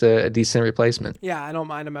Pitt is a decent replacement. Yeah, I don't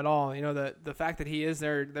mind him at all. The fact that he is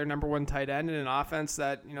their number 1 tight end in an offense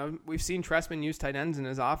that we've seen Trestman use tight ends in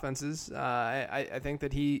his offenses. I think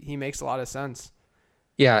that he makes a lot of sense.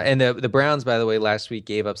 Yeah, and the Browns, by the way, last week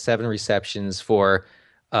gave up 7 receptions for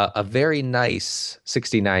a very nice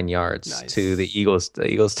 69 yards to the Eagles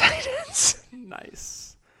tight ends.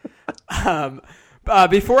 Nice.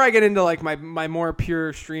 Before I get into like my more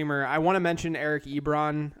pure streamer, I want to mention Eric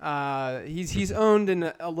Ebron. He's owned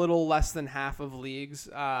in a little less than half of leagues,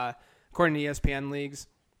 according to ESPN leagues.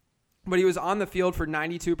 But he was on the field for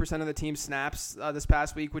 92% of the team snaps this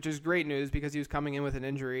past week, which is great news because he was coming in with an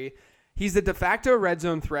injury. He's the de facto red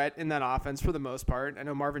zone threat in that offense for the most part. I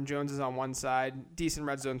know Marvin Jones is on one side, decent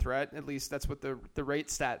red zone threat. At least that's what the rate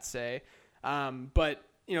stats say. But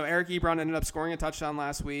Eric Ebron ended up scoring a touchdown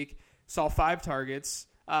last week, saw 5 targets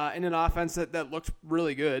in an offense that looked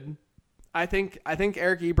really good. I think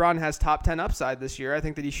Eric Ebron has top 10 upside this year. I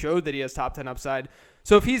think that he showed that he has top 10 upside.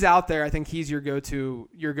 So if he's out there, I think he's your go-to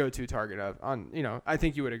target I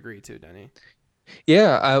think you would agree too, Denny.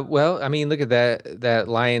 Yeah, well, I mean, look at that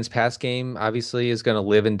Lions pass game obviously is going to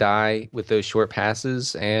live and die with those short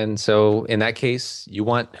passes. And so in that case, you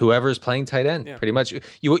want whoever's playing tight end, pretty much.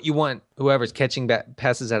 You want whoever's catching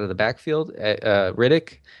passes out of the backfield,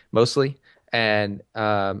 Riddick mostly, and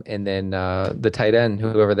then the tight end,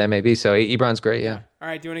 whoever that may be. So Ebron's great, yeah. All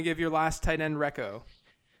right, do you want to give your last tight end reco?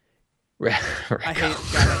 Reco. I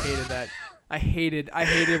hated that. I hated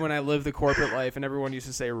when I lived the corporate life and everyone used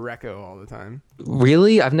to say Recco all the time.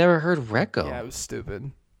 Really? I've never heard Recco. Yeah, it was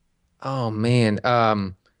stupid. Oh man.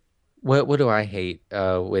 What do I hate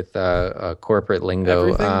with corporate lingo?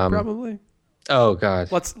 Everything, probably. Oh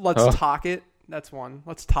god. Let's talk it. That's one.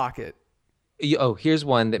 Let's talk it. Here's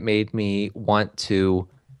one that made me want to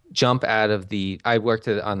jump out of I worked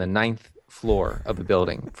on the 9th floor of the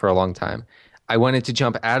building for a long time. I wanted to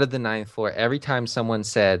jump out of the 9th floor every time someone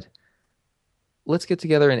said, "Let's get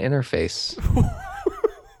together and interface."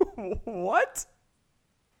 What?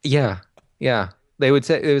 Yeah. They would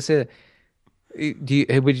say,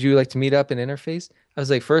 would you like to meet up and interface? I was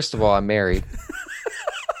like, first of all, I'm married.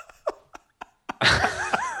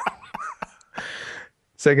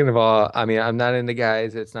 Second of all, I mean, I'm not into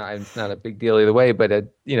guys. It's not a big deal either way, but right,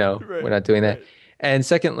 we're not doing that. And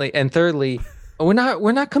thirdly, we're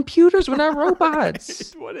not computers. We're not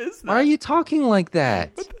robots. What is that? Why are you talking like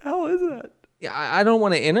that? What the hell is that? Yeah, I don't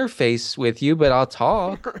want to interface with you, but I'll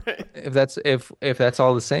talk. Right. if that's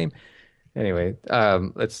all the same. Anyway,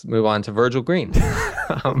 let's move on to Virgil Green.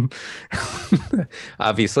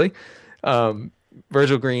 Obviously,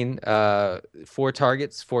 Virgil Green, 4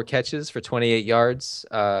 targets, 4 catches for 28 yards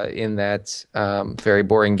in that very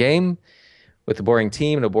boring game with a boring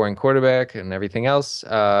team and a boring quarterback and everything else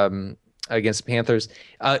against the Panthers.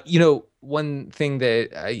 One thing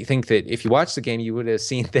that I think that if you watched the game, you would have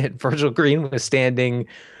seen that Virgil Green was standing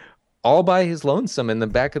all by his lonesome in the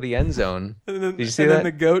back of the end zone. Did you see that? And then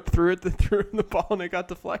the goat threw him the ball and it got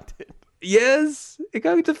deflected. Yes, it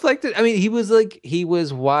got deflected. I mean, he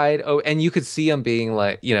was wide. Oh, and you could see him being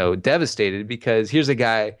devastated because here's a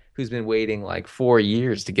guy who's been waiting like 4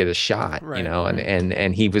 years to get a shot, right,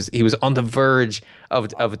 and he was on the verge of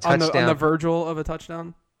a touchdown. On the Virgil of a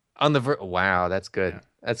touchdown. Wow, that's good. Yeah.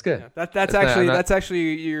 That's good. Yeah, that's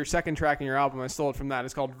actually your second track in your album. I stole it from that.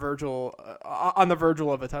 It's called Virgil on the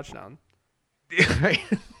Virgil of a touchdown. Right.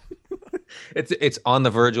 It's on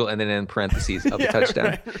the Virgil and then in parentheses of a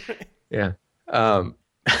touchdown. Right. Yeah.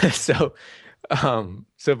 So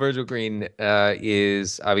Virgil Green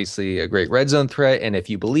is obviously a great red zone threat, and if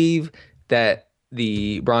you believe that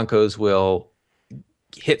the Broncos will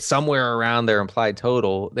hit somewhere around their implied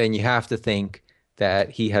total, then you have to think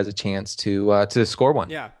that he has a chance to score one.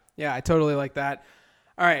 Yeah, I totally like that.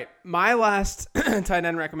 All right, my last tight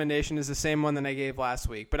end recommendation is the same one that I gave last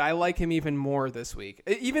week, but I like him even more this week,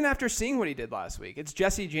 even after seeing what he did last week. It's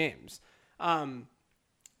Jesse James.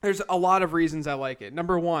 There's a lot of reasons I like it.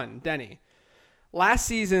 Number one, Denny. Last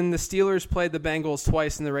season, the Steelers played the Bengals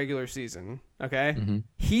twice in the regular season. Okay, Mm-hmm.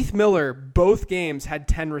 Heath Miller, both games had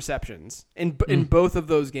 10 receptions in both of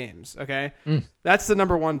those games. Okay, That's the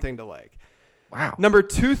number one thing to like. Wow. Number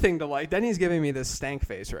two thing to like, Denny's giving me this stank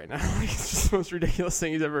face right now. It's just the most ridiculous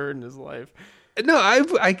thing he's ever heard in his life. No,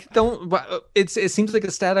 I don't. It seems like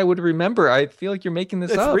a stat I would remember. I feel like you're making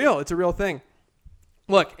this up. It's real. It's a real thing.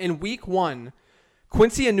 Look, in week 1,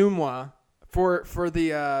 Quincy Enunwa for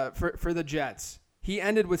the Jets, he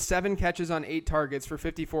ended with 7 catches on 8 targets for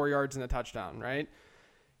 54 yards and a touchdown. Right.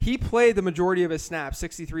 He played the majority of his snaps,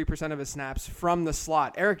 63% of his snaps, from the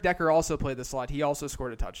slot. Eric Decker also played the slot. He also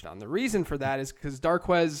scored a touchdown. The reason for that is because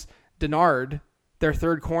Darqueze Dennard, their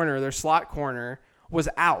third corner, their slot corner, was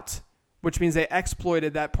out, which means they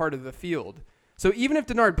exploited that part of the field. So even if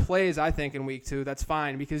Dennard plays, I think, in week 2, that's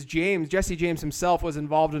fine because Jesse James himself was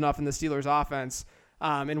involved enough in the Steelers' offense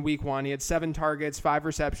in week 1. He had 7 targets, 5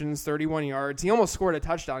 receptions, 31 yards. He almost scored a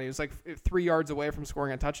touchdown. He was like 3 yards away from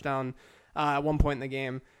scoring a touchdown at one point in the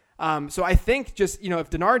game. So I think just, if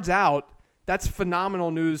Dennard's out, that's phenomenal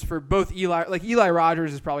news for both Eli. Like Eli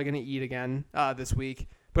Rogers is probably going to eat again this week,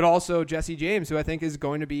 but also Jesse James, who I think is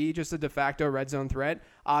going to be just a de facto red zone threat.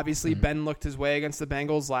 Obviously, Ben looked his way against the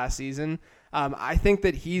Bengals last season. I think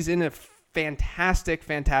that he's in a fantastic,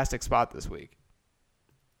 fantastic spot this week.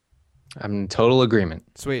 I'm in total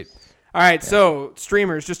agreement. Sweet. All right, So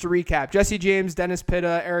streamers, just to recap, Jesse James, Dennis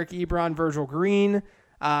Pitta, Eric Ebron, Virgil Green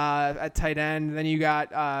at tight end. Then you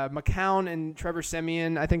got McCown and Trevor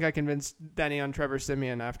Siemian. I think I convinced Denny on Trevor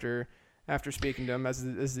Siemian after speaking to him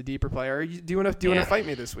as the deeper player. Do you want to fight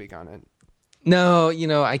me this week on it? No,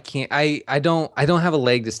 I can't. I don't have a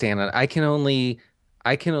leg to stand on. I can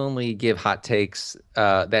only give hot takes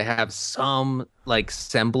that have some like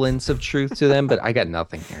semblance of truth to them, but I got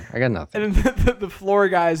nothing here. I got nothing. And the floor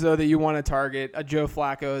guys though that you want to target, Joe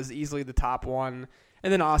Flacco is easily the top one,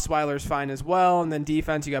 and then Osweiler's fine as well. And then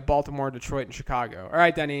defense, you got Baltimore, Detroit, and Chicago. All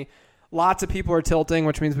right, Denny. Lots of people are tilting,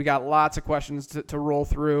 which means we got lots of questions to roll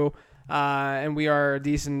through. And we are a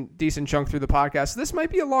decent chunk through the podcast. This might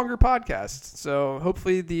be a longer podcast, so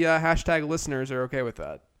hopefully the hashtag listeners are okay with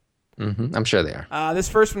that. I'm sure they are. This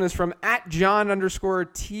first one is from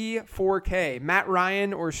 @John_T4K. Matt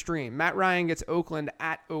Ryan or stream? Matt Ryan gets Oakland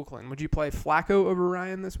at Oakland. Would you play Flacco over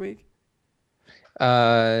Ryan this week?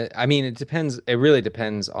 I mean, it depends. It really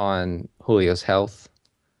depends on Julio's health.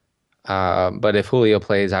 But if Julio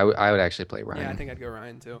plays, I would actually play Ryan. Yeah, I think I'd go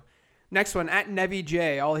Ryan too. Next one,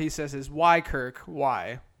 @NevyJ. All he says is, why Kirk?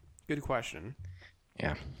 Why? Good question.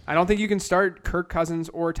 Yeah. I don't think you can start Kirk Cousins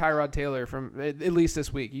or Tyrod Taylor from at least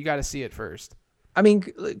this week. You got to see it first. I mean,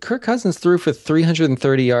 Kirk Cousins threw for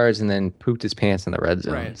 330 yards and then pooped his pants in the red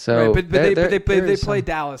zone. Right. So, right. But they play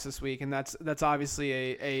Dallas this week, and that's obviously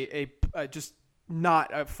a just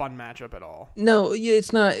not a fun matchup at all. No,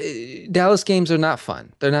 it's not. Dallas games are not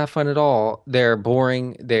fun. They're not fun at all. They're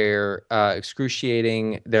boring. They're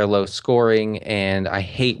excruciating. They're low scoring, and I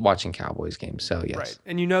hate watching Cowboys games. So yes, right.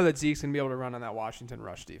 And you know that Zeke's gonna be able to run on that Washington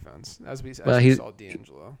rush defense, as we saw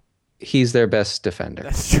D'Angelo. He's their best defender.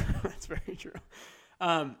 That's true. That's very true.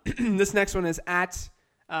 This next one is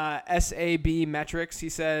 @SAB Metrics. He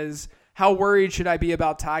says, how worried should I be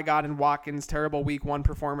about Ty God and Watkins' terrible week 1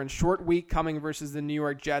 performance? Short week coming versus the New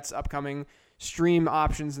York Jets upcoming. Stream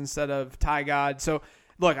options instead of Ty God. So,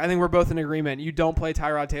 look, I think we're both in agreement. You don't play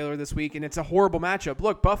Tyrod Taylor this week, and it's a horrible matchup.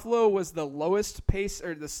 Look, Buffalo was the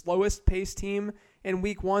slowest pace team in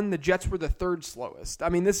week 1. The Jets were the 3rd slowest. I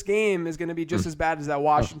mean, this game is going to be just as bad as that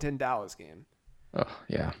Washington-Dallas game. Oh,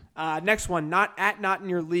 yeah. Next one, not in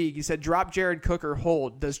your league. He said, drop Jared Cook or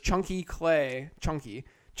hold. Does Chunky Clay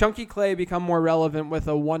become more relevant with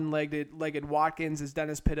a one-legged Watkins? Is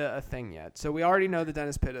Dennis Pitta a thing yet? So we already know the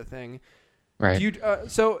Dennis Pitta thing. Right.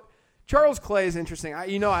 So Charles Clay is interesting.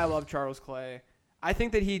 I love Charles Clay. I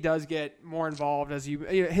think that he does get more involved his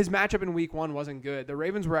matchup in week 1 wasn't good. The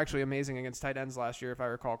Ravens were actually amazing against tight ends last year, if I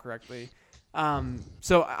recall correctly.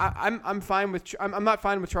 So I'm fine with I'm not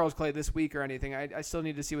fine with Charles Clay this week or anything. I still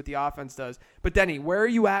need to see what the offense does. But Denny, where are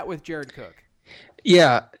you at with Jared Cook?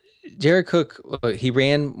 Yeah, Jared Cook, he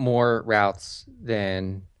ran more routes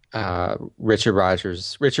than Richard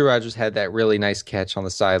Rodgers. Richard Rodgers had that really nice catch on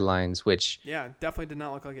the sidelines, which definitely did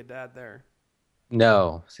not look like a dad there.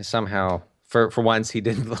 No, somehow for once he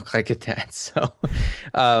didn't look like a dad. So,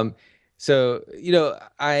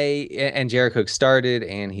 and Jared Cook started,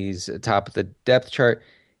 and he's top of the depth chart.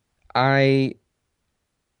 I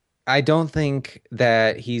don't think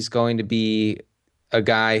that he's going to be a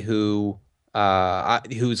guy who's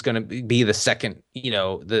going to be the second,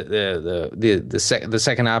 the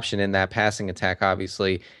second option in that passing attack.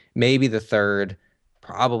 Obviously, maybe the third,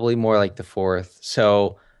 probably more like the fourth.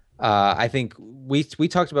 So I think we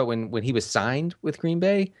talked about when he was signed with Green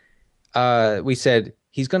Bay. We said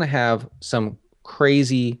he's going to have some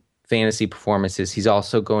crazy fantasy performances. He's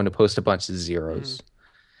also going to post a bunch of zeros.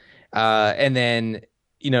 And then,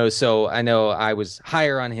 so I know I was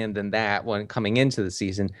higher on him than that when coming into the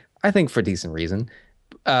season, I think for decent reason.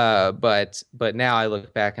 But now I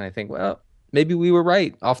look back and I think, well, maybe we were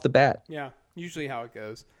right off the bat. Yeah, usually how it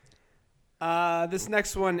goes. This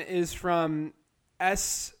next one is from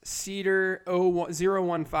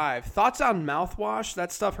SCedar015. Thoughts on mouthwash?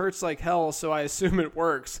 That stuff hurts like hell, so I assume it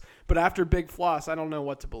works. But after Big Floss, I don't know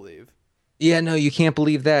what to believe. Yeah, no, you can't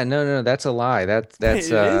believe that. No, that's a lie. That's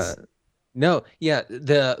no, yeah.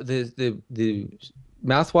 The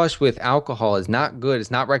mouthwash with alcohol is not good.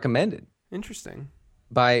 It's not recommended. Interesting.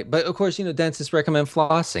 But of course, dentists recommend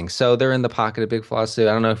flossing, so they're in the pocket of Big Floss. So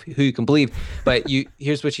I don't know who you can believe, but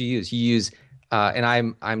here's what you use. You use,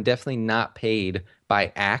 and I'm definitely not paid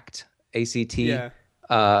by ACT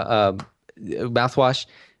mouthwash.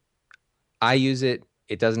 I use it.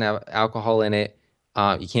 It doesn't have alcohol in it.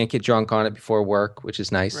 You can't get drunk on it before work, which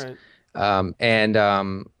is nice. Right. And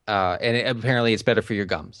apparently it's better for your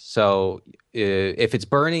gums. So if it's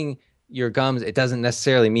burning your gums, it doesn't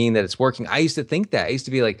necessarily mean that it's working. I used to think that. I used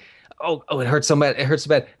to be like, oh, it hurts so bad. It hurts so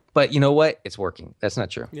bad. But you know what? It's working. That's not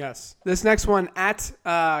true. Yes. This next one,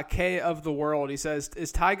 K of the World, he says,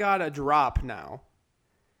 is Ty God a drop now?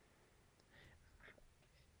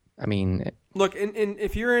 I mean, look,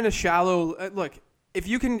 if you're in a shallow if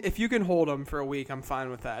you can hold him for a week, I'm fine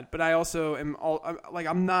with that. But I also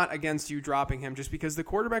I'm not against you dropping him just because the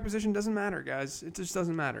quarterback position doesn't matter, guys. It just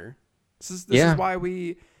doesn't matter. This is why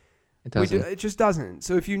it just doesn't.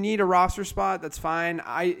 So if you need a roster spot, that's fine.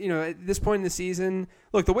 At this point in the season,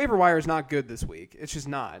 look, the waiver wire is not good this week. It's just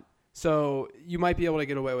not. So you might be able to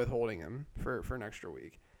get away with holding him for an extra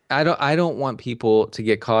week. I don't want people to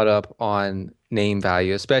get caught up on name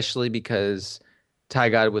value, especially because Ty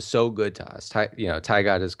God was so good to us. Ty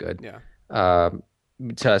God is good. Yeah.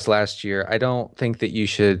 To us last year. I don't think that you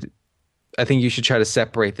should. I think you should try to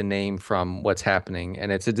separate the name from what's happening,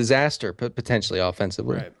 and it's a disaster, potentially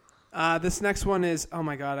offensively. Right. This next one is, oh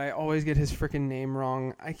my God, I always get his freaking name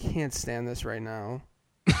wrong. I can't stand this right now.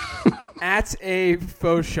 At a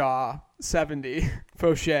Fauchaw 70,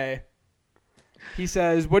 Fauché. He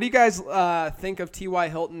says, what do you guys think of T.Y.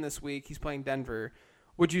 Hilton this week? He's playing Denver.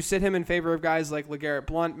 Would you sit him in favor of guys like LeGarrette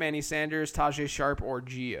Blount, Manny Sanders, Tajay Sharp, or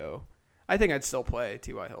Gio? I think I'd still play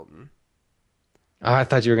T.Y. Hilton. Oh, I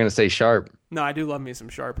thought you were going to say Sharp. No, I do love me some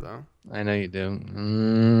Sharp, though. I know you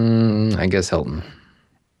do. I guess Hilton.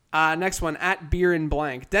 Next one, at Beer and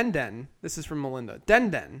Blank. Den. This is from Melinda.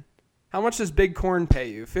 Den. How much does Big Corn pay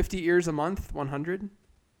you? 50 ears a month? 100?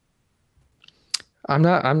 I'm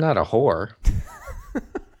not a whore.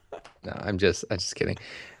 No, I'm just kidding.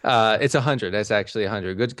 It's 100. That's actually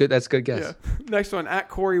 100. Good. That's a good guess. Yeah. Next one, at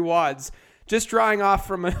Corey Wads. Just drying off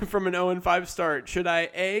from an 0-5 start. Should I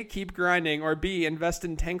A, keep grinding, or B, invest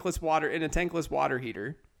in a tankless water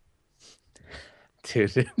heater?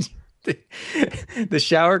 Dude, the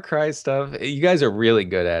shower cry stuff. You guys are really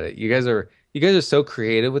good at it. You guys are so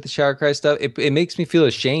creative with the shower cry stuff. It makes me feel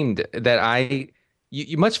ashamed that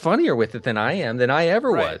you're much funnier with it than I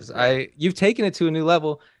ever was. Right. You've taken it to a new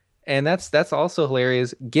level, and that's also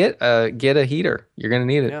hilarious. Get a heater. You're gonna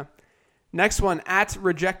need it. Yeah. Next one, at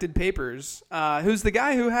Rejected Papers. Who's the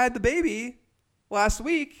guy who had the baby last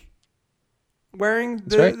week wearing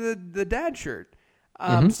the dad shirt?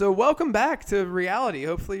 So welcome back to reality.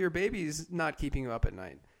 Hopefully your baby's not keeping you up at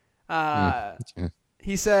night.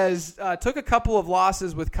 He says, took a couple of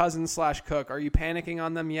losses with Cousins/Cook. Are you panicking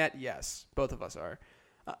on them yet? Yes, both of us are.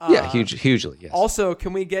 Yeah, hugely, yes. Also,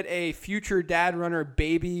 can we get a future dad runner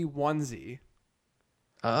baby onesie?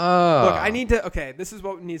 Oh. Look, I need to, okay, this is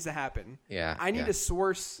what needs to happen. Yeah. I need to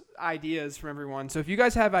source ideas from everyone. So if you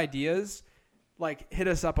guys have ideas, like hit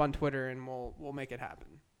us up on Twitter and we'll make it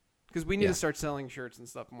happen. Because we need to start selling shirts and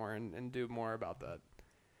stuff more and do more about that.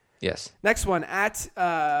 Yes. Next one, at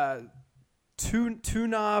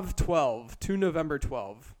Tunov12, 2 November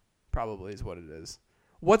 12, probably is what it is.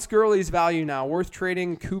 What's Gurley's value now? Worth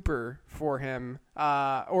trading Cooper for him?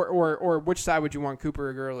 Or which side would you want, Cooper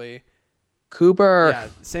or Gurley? Cooper. Yeah,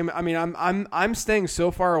 same. I mean, I'm staying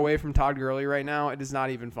so far away from Todd Gurley right now. It is not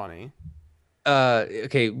even funny.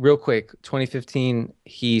 Okay, real quick. 2015,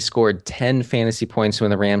 he scored 10 fantasy points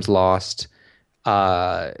when the Rams lost.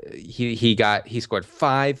 He scored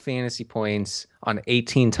 5 fantasy points on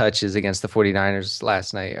 18 touches against the 49ers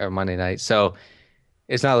last night or Monday night. So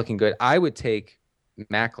it's not looking good. I would take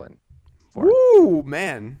Macklin. Woo,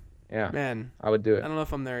 man. Yeah, man. I would do it. I don't know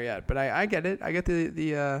if I'm there yet, but I get it. I get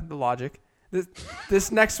the logic.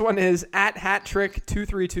 This next one is at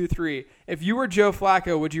Hattrick2323. If you were Joe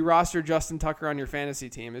Flacco, would you roster Justin Tucker on your fantasy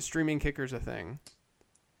team? Is streaming kickers a thing?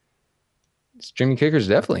 Streaming kickers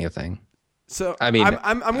definitely a thing. So I mean,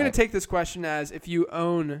 I'm going to take this question as, if you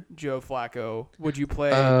own Joe Flacco, would you play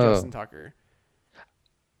Justin Tucker?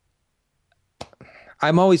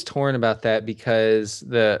 I'm always torn about that because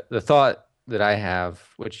the thought that I have,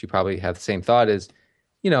 which you probably have the same thought, is,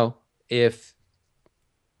 if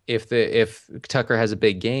Tucker has a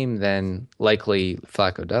big game, then likely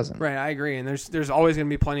Flacco doesn't. Right, I agree. And there's always going to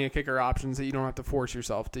be plenty of kicker options that you don't have to force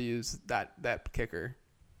yourself to use that kicker.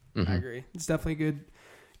 Mm-hmm. I agree. It's definitely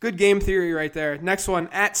good game theory right there. Next one,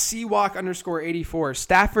 at Seawalk_84.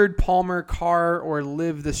 Stafford, Palmer, Carr, or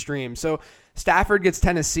live the stream. So Stafford gets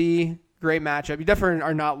Tennessee. Great matchup. You definitely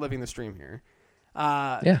are not living the stream here.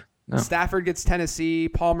 No. Stafford gets Tennessee.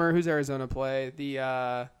 Palmer, who's Arizona play?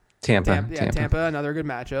 Tampa. Tampa, another good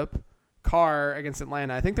matchup. Carr against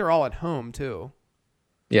Atlanta. I think they're all at home too.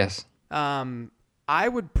 Yes. I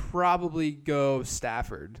would probably go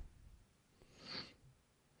Stafford.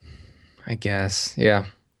 I guess, yeah.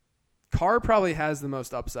 Carr probably has the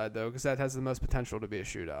most upside though, because that has the most potential to be a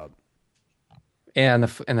shootout. Yeah, and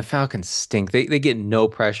the Falcons stink. They get no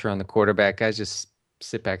pressure on the quarterback. Guys just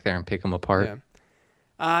sit back there and pick them apart.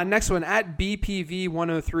 Yeah. Next one, at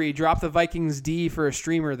BPV103. Drop the Vikings D for a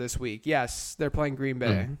streamer this week. Yes, they're playing Green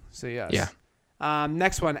Bay. So, yes. Yeah.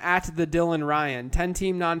 Next one, at the Dylan Ryan.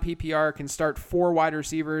 10-team non-PPR can start 4 wide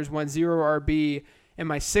receivers, 0 RB, and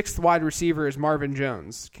my 6th wide receiver is Marvin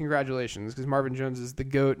Jones. Congratulations, because Marvin Jones is the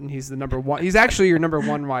GOAT, and he's the number 1. He's actually your number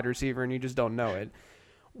 1 wide receiver, and you just don't know it.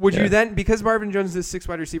 Would you then, because Marvin Jones is 6th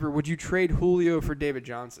wide receiver, would you trade Julio for David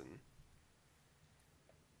Johnson?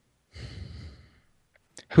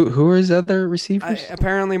 Who are his other receivers?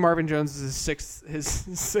 Apparently, Marvin Jones is his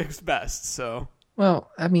sixth best. So, well,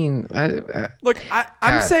 I mean,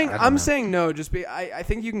 I'm saying no. I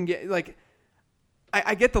think you can get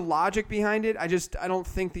I get the logic behind it. I don't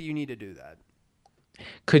think that you need to do that.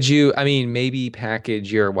 Could you? I mean, maybe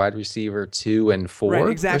package your wide receiver 2 and 4, right?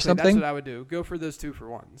 Exactly. or something. That's what I would do. Go for those 2 for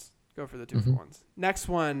 1s. Go for the 2 for ones. Next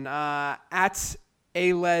one, at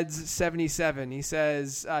ALEDS77. He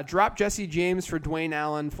says, drop Jesse James for Dwayne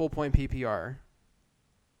Allen, full point PPR.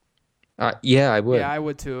 Yeah, I would. Yeah, I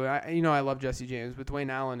would too. I love Jesse James, but Dwayne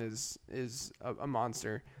Allen is a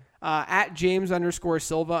monster. At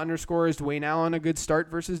James_Silva_ is Dwayne Allen a good start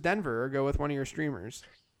versus Denver, or go with one of your streamers?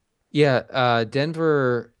 Yeah,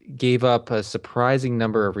 Denver gave up a surprising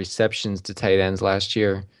number of receptions to tight ends last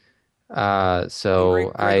year.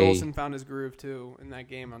 So Greg Olsen found his groove too in that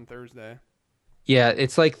game on Thursday. Yeah,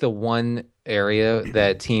 it's like the one area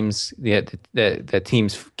that teams that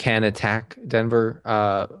teams can attack Denver,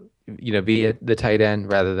 via the tight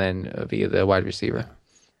end rather than via the wide receiver.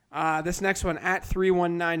 This next one, at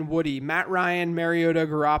 319 Woody, Matt Ryan, Mariota,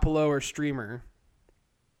 Garoppolo, or streamer?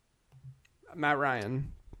 Matt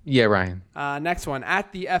Ryan. Yeah, Ryan. Next one,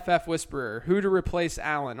 at the FF Whisperer, who to replace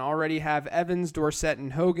Allen? Already have Evans, Dorsett,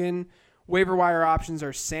 and Hogan. Waiver wire options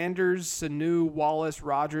are Sanders, Sanu, Wallace,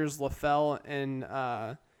 Rogers, LaFell, and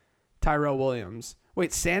Tyrell Williams.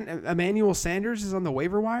 Wait, Emmanuel Sanders is on the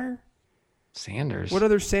waiver wire? Sanders? What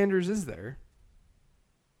other Sanders is there?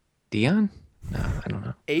 Dion? No, I don't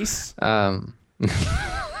know. Ace?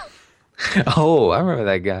 Oh, I remember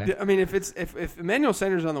that guy. I mean, if Emmanuel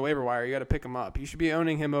Sanders is on the waiver wire, you got to pick him up. You should be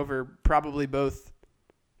owning him over probably both.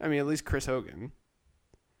 I mean, at least Chris Hogan.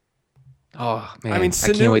 Oh man, I mean,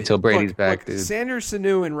 I can't wait till Brady's back, dude. Sanders,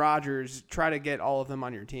 Sanu, and Rodgers. Try to get all of them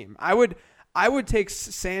on your team. I would take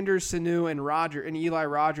Sanders, Sanu, and Eli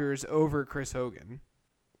Rogers over Chris Hogan.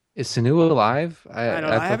 Is Sanu alive? I don't know.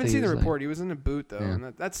 I haven't seen the report. Like... He was in a boot though, Yeah.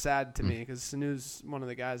 and that's sad to me because Sanu's one of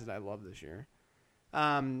the guys that I love this year.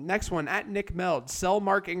 Next one, at Nick Meld, sell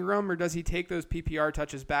Mark Ingram, or does he take those PPR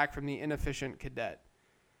touches back from the inefficient cadet?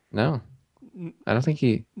 No, I don't think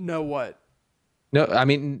he. No, what? No, I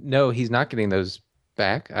mean, no, he's not getting those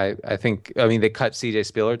back. I think they cut CJ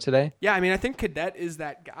Spiller today. Yeah, I mean, I think Cadet is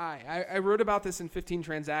that guy. I wrote about this in 15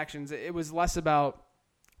 Transactions. It was less about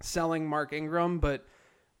selling Mark Ingram, but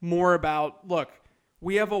more about, look,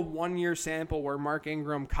 we have a 1-year sample where Mark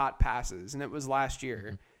Ingram caught passes, and it was last year.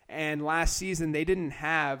 Mm-hmm. And last season, they didn't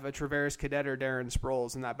have a Traveris Cadet or Darren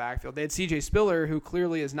Sproles in that backfield. They had CJ Spiller, who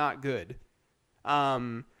clearly is not good.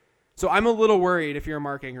 So I'm a little worried if you're a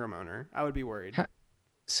Mark Ingram owner. I would be worried.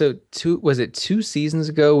 So 2 seasons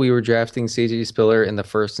ago we were drafting CJ Spiller in the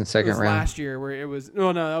first and second round? Last year where it was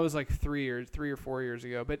that was like 3 or 4 years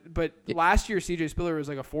ago. But yeah. Last year CJ Spiller was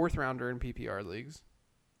like a 4th rounder in PPR leagues.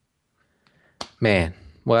 Man,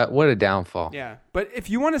 what a downfall. Yeah. But if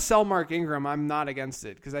you want to sell Mark Ingram, I'm not against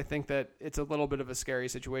it because I think that it's a little bit of a scary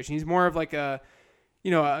situation. He's more of like a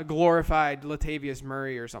glorified Latavius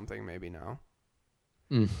Murray or something maybe now.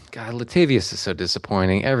 God, Latavius is so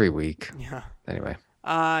disappointing every week. Yeah. Anyway.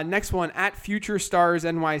 Next one, at Future Stars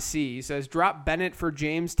NYC, says drop Bennett for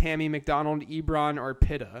James, Tammy, McDonald, Ebron, or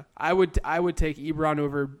Pitta. I would take Ebron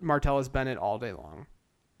over Martellus Bennett all day long.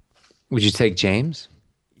 Would you take James?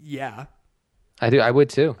 Yeah. I would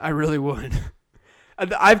too. I really would.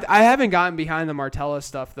 I haven't gotten behind the Martellus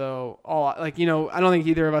stuff though. I don't think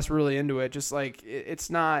either of us are really into it. Just like it's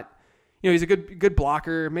not. He's a good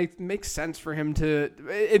blocker. Makes sense for him to.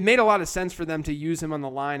 It made a lot of sense for them to use him on the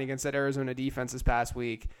line against that Arizona defense this past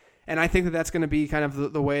week, and I think that's going to be kind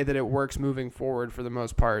of the way that it works moving forward for the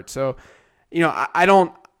most part. So, I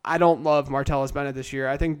don't love Martellus Bennett this year.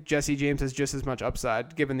 I think Jesse James has just as much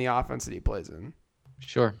upside given the offense that he plays in.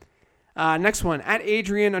 Sure. Next one, at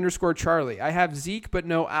Adrian_Charlie. I have Zeke but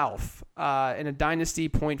no Alf in a Dynasty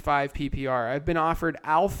 0.5 PPR. I've been offered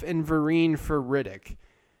Alf and Vereen for Riddick.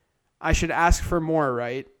 I should ask for more,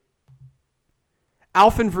 right?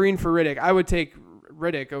 Alf and Vereen for Riddick. I would take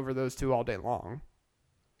Riddick over those two all day long.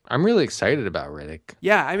 I'm really excited about Riddick.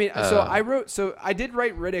 Yeah, I mean, I did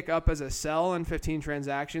write Riddick up as a sell in 15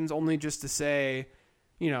 Transactions, only just to say,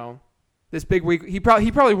 this big week he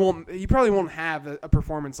probably won't have a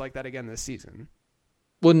performance like that again this season.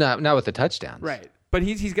 Well, not with the touchdowns, right? But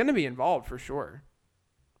he's going to be involved for sure.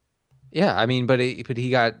 Yeah, I mean, but he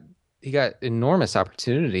got enormous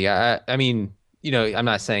opportunity. I mean, I'm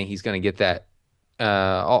not saying he's going to get that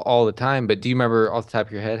all the time, but do you remember off the top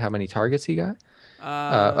of your head how many targets he got?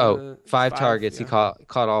 5 targets. Yeah. He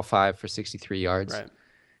caught all 5 for 63 yards, right,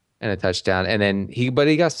 and a touchdown. And then he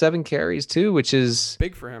got 7 carries too, which is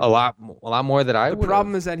big for him. A lot more than I would. The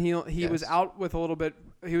problem is that he was out with a little bit.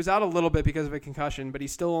 He was out a little bit because of a concussion, but he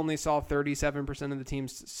still only saw 37% of the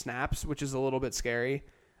team's snaps, which is a little bit scary.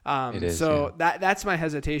 It is, so yeah. That's my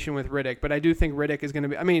hesitation with Riddick, but I do think Riddick is going to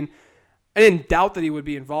be. I mean, I didn't doubt that he would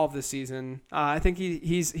be involved this season. I think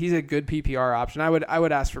he's a good PPR option. I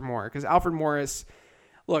would ask for more because Alfred Morris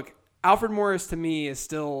to me is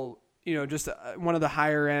still just one of the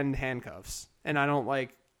higher end handcuffs, and I don't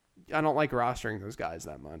like rostering those guys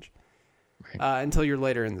that much until you're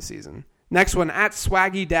later in the season. Next one, at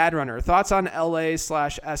Swaggy Dad Runner. Thoughts on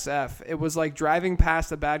LA/SF? It was like driving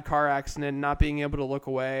past a bad car accident and not being able to look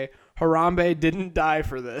away. Harambe didn't die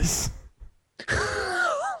for this.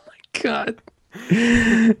 Oh my God.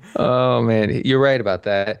 Oh man, you're right about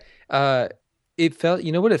that. It felt,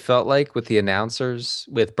 you know what it felt like with the announcers,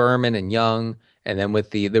 with Berman and Young, and then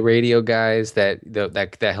with the radio guys, that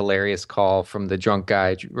hilarious call from the drunk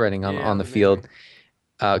guy running on the field,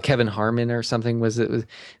 Kevin Harmon or something was it?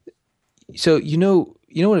 So you know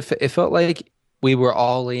what it felt like? We were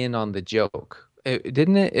all in on the joke,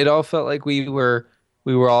 didn't it? It all felt like we were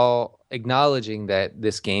all acknowledging that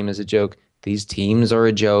this game is a joke. These teams are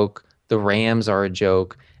a joke. The Rams are a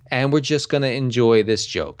joke, and we're just gonna enjoy this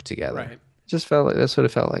joke together. Right. Just felt like that's what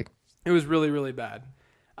it felt like. It was really, really bad.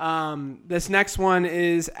 This next one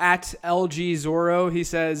is at LG Zorro. He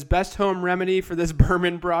says, best home remedy for this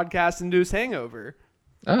Berman broadcast-induced hangover.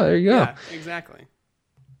 Oh, there you go. Yeah, exactly.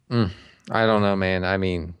 I don't know, man. I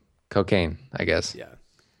mean, cocaine, I guess. Yeah.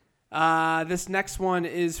 This next one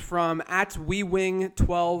is from at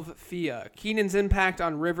WeWing12 Fia. Keenan's impact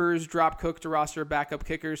on Rivers, drop Cook to roster backup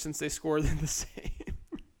kickers since they scored the same.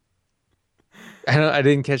 I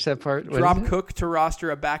didn't catch that part. What Drop Cook to roster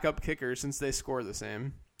a backup kicker since they score the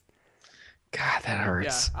same. God, that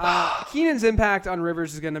hurts. Yeah. Keenan's impact on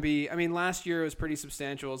Rivers is going to be, I mean, last year it was pretty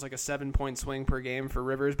substantial. It was like a 7-point swing per game for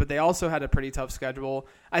Rivers, but they also had a pretty tough schedule.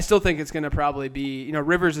 I still think it's going to probably be,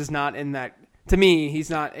 Rivers is not in that, to me, he's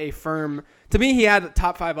not a firm, to me, he had a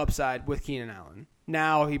top 5 upside with Keenan Allen.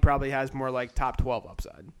 Now he probably has more like top 12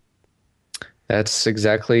 upside. That's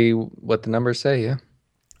exactly what the numbers say, yeah.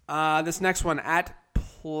 This next one, at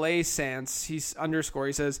Playsance, he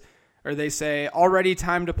says, or they say, already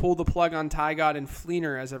time to pull the plug on Tygod and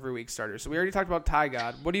Fleener as every week starters. So we already talked about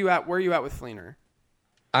Tygod. Where are you at with Fleener?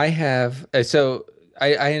 I have, so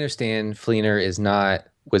I understand Fleener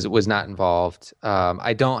was not involved.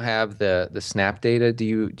 I don't have the snap data.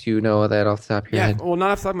 Do you know that off the top of your head? Well,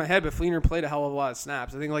 not off the top of my head, but Fleener played a hell of a lot of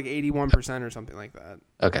snaps. I think like 81% or something like that.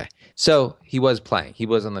 Okay. So he was playing. He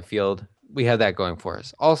was on the field. We have that going for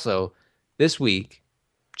us. Also, this week,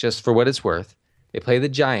 just for what it's worth, they play the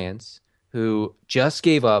Giants, who just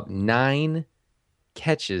gave up 9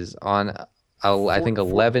 catches on, I think,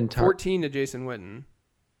 11 targets. 14 to Jason Witten.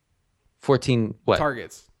 14 what?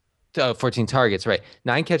 Targets. 14 targets, right.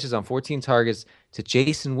 9 catches on 14 targets to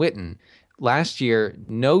Jason Witten. Last year,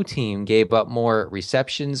 no team gave up more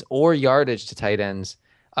receptions or yardage to tight ends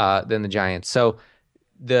than the Giants. So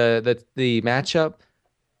the matchup,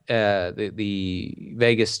 the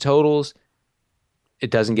Vegas totals, it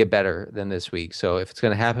doesn't get better than this week. So if it's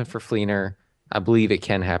going to happen for Fleener, I believe it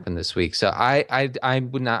can happen this week. So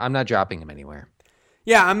I'm not dropping him anywhere.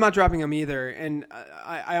 Yeah, I'm not dropping him either. And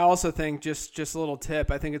I also think, just a little tip,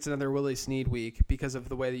 I think it's another Willie Snead week because of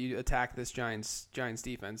the way that you attack this Giants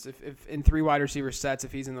defense. If in 3 wide receiver sets,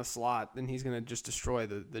 if he's in the slot, then he's going to just destroy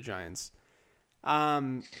the Giants.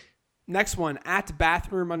 Next one, at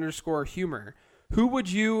bathroom_humor. Who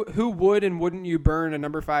would and wouldn't you burn a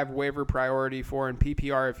number 5 waiver priority for in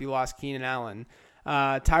PPR if you lost Keenan Allen?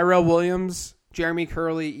 Tyrell Williams, Jeremy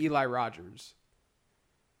Curley, Eli Rogers.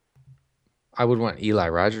 I would want Eli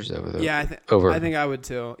Rogers over there. Yeah, I think I would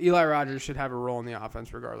too. Eli Rogers should have a role in the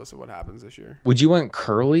offense regardless of what happens this year. Would you want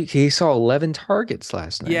Curley? He saw 11 targets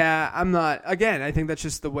last night. Yeah, I'm not. Again, I think that's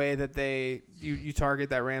just the way that you target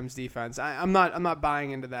that Rams defense. I'm not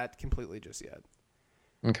buying into that completely just yet.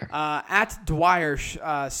 Okay. At Dwyer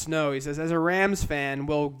Snow, he says, as a Rams fan,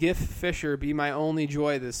 will Giff Fisher be my only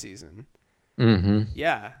joy this season? Mm-hmm.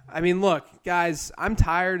 Yeah. I mean, look, guys, I'm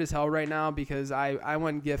tired as hell right now because I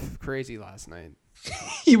went Giff crazy last night.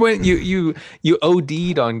 You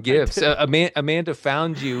OD'd on gifts. Amanda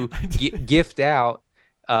found you gift out,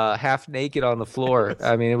 half naked on the floor.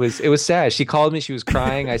 I mean, it was sad. She called me. She was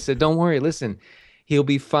crying. I said, "Don't worry. Listen, he'll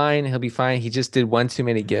be fine. He'll be fine. He just did one too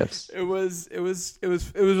many gifts." It was a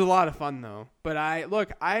lot of fun though. But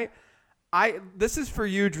this is for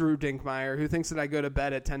you, Drew Dinkmeyer, who thinks that I go to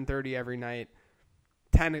bed at 10:30 every night,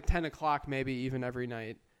 10 o'clock maybe even every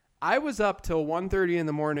night. I was up till 1:30 in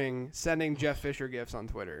the morning sending Jeff Fisher gifts on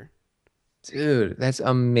Twitter. Dude, that's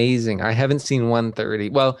amazing. I haven't seen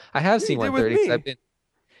 1:30. Well, I have seen 1:30 because I've been,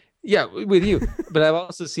 yeah, with you. But I've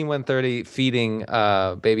also seen 1:30 feeding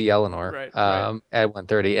baby Eleanor right. At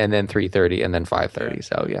 1:30 and then 3:30 and then 5:30. Yeah.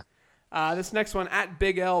 So yeah. This next one, at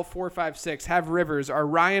Big L456, have Rivers. Are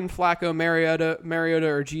Ryan, Flacco, Mariota,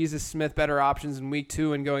 or Jesus Smith better options in week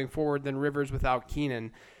 2 and going forward than Rivers without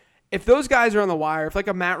Keenan? if those guys are on the wire, if like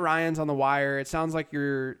a Matt Ryan's on the wire, it sounds like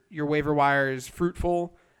your waiver wire is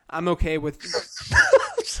fruitful. I'm okay with.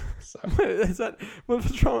 Is that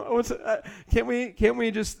what's wrong? Can't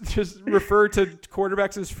we just refer to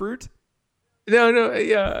quarterbacks as fruit? No,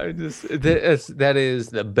 yeah. That is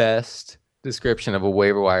the best description of a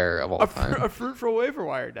waiver wire of all time. A fruitful waiver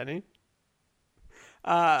wire, Denny.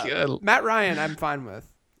 Matt Ryan, I'm fine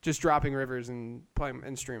with just dropping Rivers and playing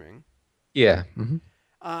and streaming. Yeah. Mm-hmm.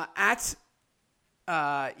 At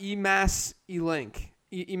Emasalink,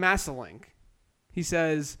 he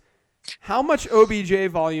says, how much OBJ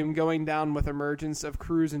volume going down with emergence of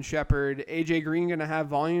Cruz and Shepard? AJ Green going to have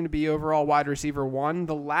volume to be overall wide receiver 1?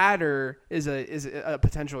 The latter is a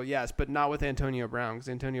potential yes, but not with Antonio Brown because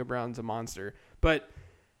Antonio Brown's a monster. But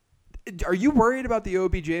are you worried about the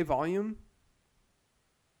OBJ volume?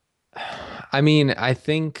 I mean, I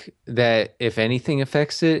think that if anything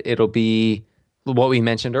affects it, it'll be what we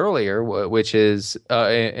mentioned earlier, which is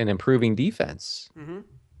an improving defense.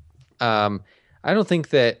 Mm-hmm. I don't think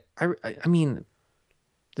that. I mean,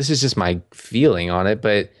 this is just my feeling on it,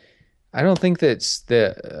 but I don't think that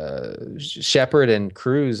the Shepard and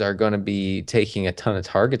Cruz are going to be taking a ton of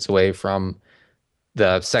targets away from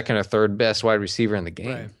the second or third best wide receiver in the game.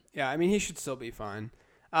 Right. Yeah, I mean, he should still be fine.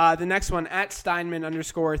 The next one, at Steinman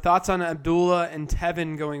 _, thoughts on Abdullah and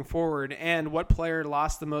Tevin going forward, and what player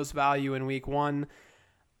lost the most value in week 1?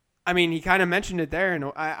 I mean, he kind of mentioned it there,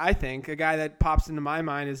 and I think a guy that pops into my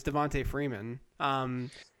mind is Devontae Freeman.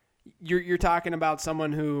 You're talking about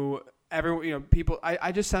someone who people.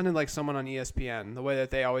 I just sounded like someone on ESPN, the way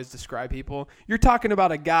that they always describe people. You're talking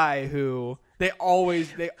about a guy who they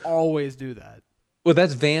always do that. Well,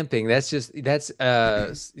 that's vamping. That's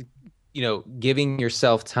giving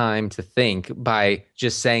yourself time to think by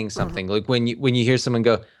just saying something. Like when you hear someone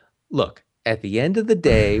go, look, at the end of the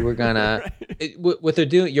day, we're gonna right. What they're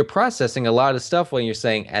doing. You're processing a lot of stuff when you're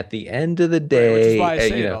saying at the end of the day, right, which is why I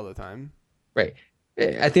say it all the time. Right.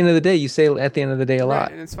 At the end of the day, you say at the end of the day a lot.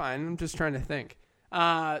 Right, and it's fine. I'm just trying to think.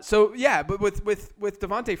 So yeah, but with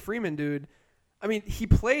Devontae Freeman, dude, I mean, he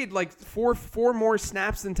played like four more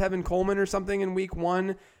snaps than Tevin Coleman or something in week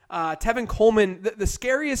 1. Tevin Coleman, the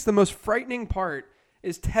scariest, the most frightening part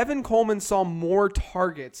is Tevin Coleman saw more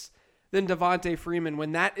targets than Devontae Freeman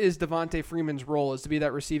when that is Devontae Freeman's role, is to be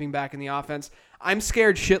that receiving back in the offense. I'm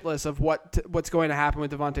scared shitless of what's going to happen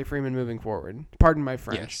with Devontae Freeman moving forward. Pardon my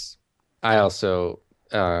French. Yes. I also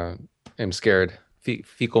am scared,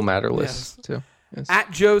 fecal matterless too. Yes.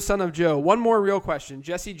 At Joe, son of Joe. One more real question.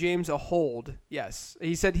 Jesse James, a hold. Yes.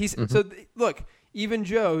 He said he's so look, even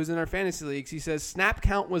Joe, who's in our fantasy leagues, he says snap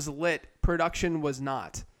count was lit, production was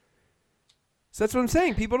not. So that's what I'm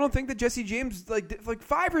saying. People don't think that Jesse James, like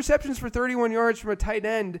 5 receptions for 31 yards from a tight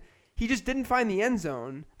end, he just didn't find the end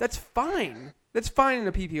zone. That's fine. That's fine in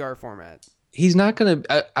a PPR format. He's not going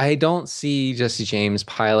to – I don't see Jesse James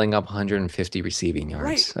piling up 150 receiving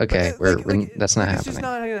yards. Right. Okay, that's not happening. It's just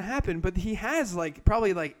not going to happen, but he has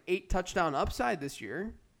probably 8 touchdown upside this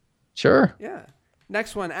year. Sure. Yeah.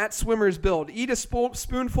 Next one, at Swimmer's Build. Eat a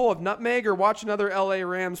spoonful of nutmeg or watch another LA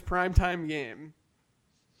Rams primetime game.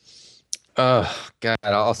 Oh, God,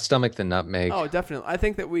 I'll stomach the nutmeg. Oh, definitely. I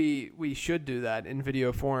think that we should do that in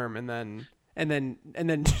video form and then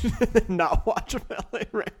not watch an LA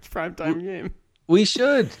Rams primetime game. We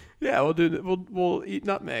should. Yeah, we'll do that. We'll eat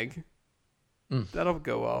nutmeg. That'll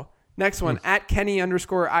go well. Next one, at Kenny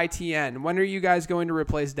 _ITN. When are you guys going to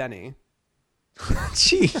replace Denny?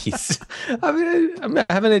 Jeez. I mean, I'm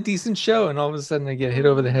having a decent show, and all of a sudden I get hit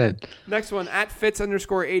over the head. Next one, at Fitz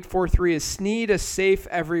 _843. Is Snead a safe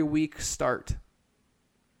every week start?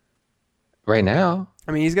 Right now?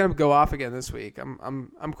 I mean, he's gonna go off again this week.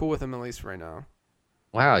 I'm cool with him at least right now.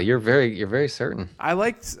 Wow, you're very certain. I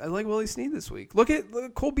like Willie Snead this week. Look,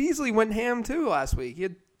 Cole Beasley went ham too last week. He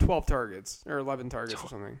had 12 targets or 11 targets or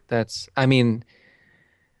something.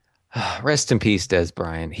 Rest in peace, Des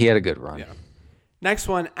Bryant. He had a good run. Yeah. Next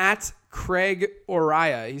one, at Craig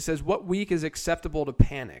Oriah. He says, what week is acceptable to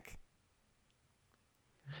panic?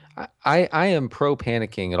 I am pro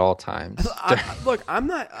panicking at all times. Look, I'm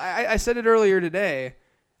not. I said it earlier today.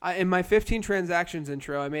 In my 15 transactions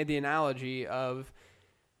intro, I made the analogy of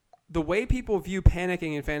the way people view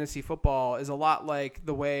panicking in fantasy football is a lot like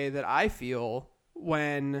the way that I feel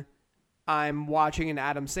when I'm watching an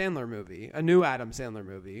Adam Sandler movie, a new Adam Sandler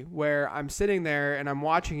movie, where I'm sitting there and I'm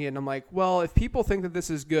watching it and I'm like, well, if people think that this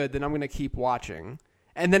is good, then I'm going to keep watching.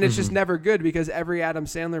 And then it's just never good because every Adam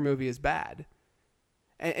Sandler movie is bad.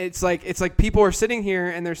 It's like people are sitting here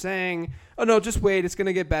and they're saying, oh no, just wait, it's going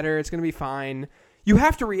to get better, it's going to be fine. You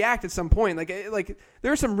have to react at some point. Like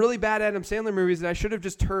there are some really bad Adam Sandler movies that I should have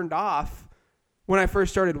just turned off when I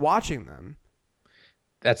first started watching them.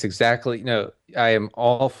 That's exactly I am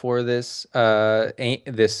all for this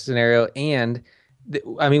this scenario, and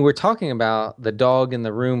I mean we're talking about the dog in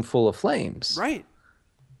the room full of flames, Right.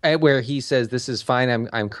 Where he says this is fine.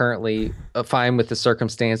 I'm currently fine with the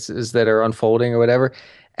circumstances that are unfolding or whatever,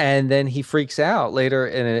 and then he freaks out later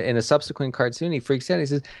in a subsequent cartoon. He freaks out. He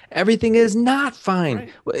says everything is not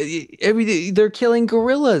fine. Right. They're killing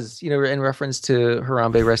gorillas, in reference to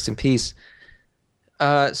Harambe, rest in peace.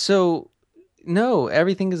 So. No,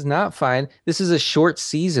 everything is not fine. This is a short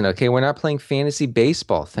season, okay? We're not playing fantasy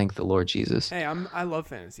baseball, thank the Lord Jesus. Hey, I love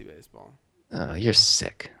fantasy baseball. Oh, you're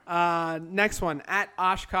sick. Next one, at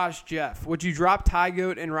Oshkosh Jeff. Would you drop Ty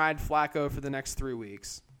Goat and ride Flacco for the next 3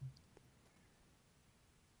 weeks?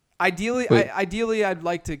 Ideally, I'd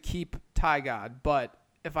like to keep Ty God, but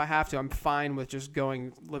if I have to, I'm fine with just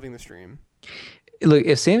living the stream. Look,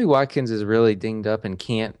 if Sammy Watkins is really dinged up and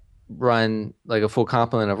can't run like a full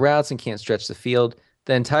complement of routes and can't stretch the field,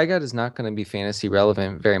 then Ty God is not going to be fantasy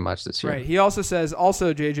relevant very much this year. Right. He also says,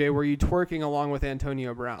 JJ, were you twerking along with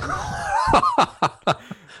Antonio Brown?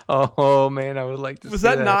 Oh man, I would like to. Was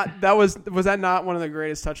that not one of the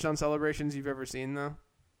greatest touchdown celebrations you've ever seen though?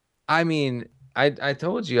 I mean, I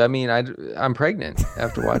told you. I mean, I'm pregnant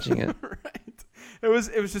after watching it. Right. It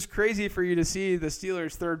was just crazy for you to see the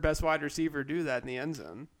Steelers' third best wide receiver do that in the end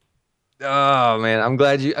zone. Oh man, I'm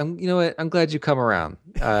glad you. You know what? I'm glad you come around.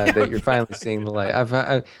 That you're finally seeing the light.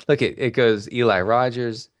 Look, it goes Eli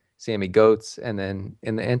Rogers, Sammy Goats, and then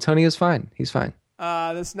Antonio's fine. He's fine.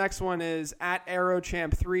 This next one is at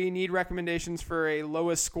AeroChamp3. Need recommendations for a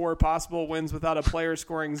lowest score possible wins without a player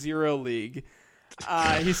scoring 0 league.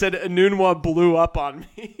 He said Enunwa blew up on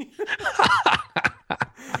me.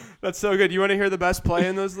 That's so good. You want to hear the best play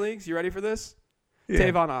in those leagues? You ready for this? Yeah.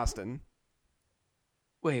 Tavon Austin.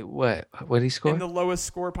 Wait, what? What did he score? In the lowest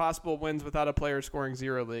score possible wins without a player scoring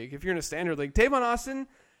 0 league. If you're in a standard league, Tavon Austin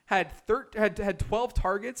had 12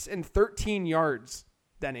 targets and 13 yards,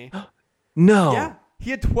 Denny. No. Yeah,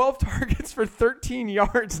 he had 12 targets for 13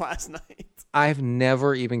 yards last night. I've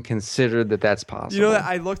never even considered that that's possible. You know that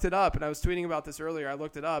I looked it up, and I was tweeting about this earlier. I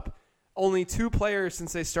looked it up. Only 2 players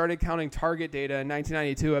since they started counting target data in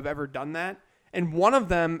 1992 have ever done that. And one of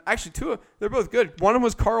them, actually 2, they're both good. One of them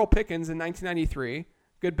was Carl Pickens in 1993.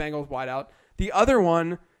 Good Bengals wideout. The other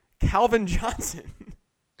one, Calvin Johnson.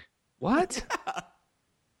 What?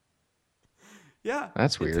 Yeah.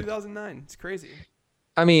 That's weird. 2009. It's crazy.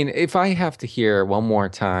 I mean, if I have to hear one more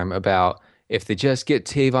time about if they just get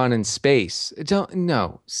Tavon in space, it's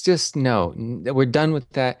just no. We're done with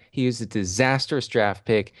that. He was a disastrous draft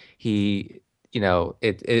pick. And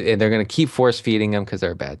they're going to keep force feeding him because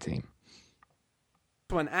they're a bad team.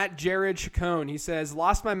 One at Jared Chacon. He says,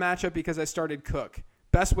 lost my matchup because I started Cook.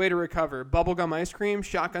 Best way to recover: bubblegum ice cream,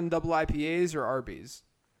 shotgun double IPAs, or Arby's?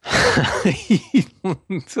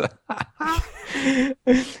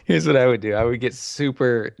 Here's what I would do. I would get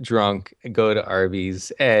super drunk, go to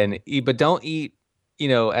Arby's and eat, but don't eat,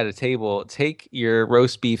 at a table. Take your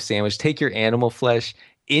roast beef sandwich, take your animal flesh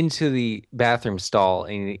into the bathroom stall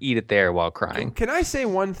and eat it there while crying. Can I say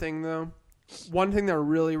one thing though? One thing that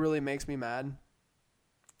really, really makes me mad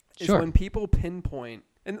is when people pinpoint.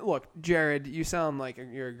 And look, Jared, you sound like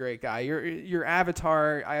you're a great guy. Your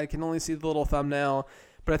avatar, I can only see the little thumbnail,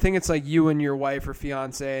 but I think it's like you and your wife or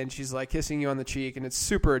fiance, and she's like kissing you on the cheek, and it's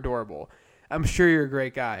super adorable. I'm sure you're a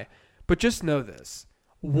great guy. But just know this.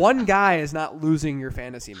 One guy is not losing your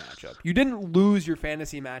fantasy matchup. You didn't lose your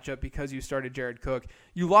fantasy matchup because you started Jared Cook.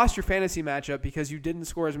 You lost your fantasy matchup because you didn't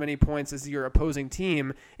score as many points as your opposing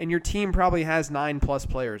team, and your team probably has 9+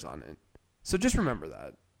 players on it. So just remember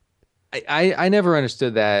that. I never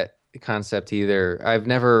understood that concept either. I've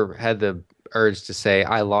never had the urge to say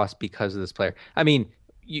I lost because of this player. I mean,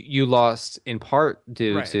 you lost in part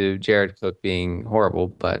due to Jared Cook being horrible,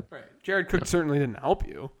 but Jared Cook certainly didn't help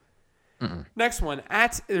you. Mm-mm. Next one,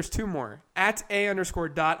 there's 2 more. At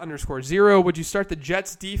 @A_dot_0, would you start the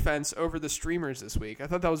Jets defense over the streamers this week? I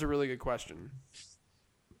thought that was a really good question.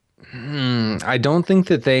 I don't think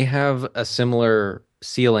that they have a similar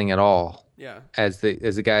ceiling at all. Yeah. As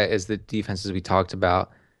the defenses we talked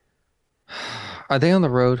about. Are they on the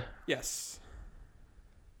road? Yes.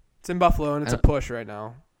 It's in Buffalo and it's a push right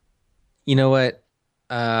now. You know what?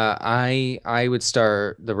 I would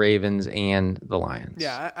start the Ravens and the Lions.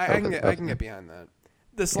 Yeah, I can get behind that.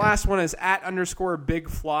 This last one is at @Big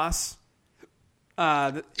Floss.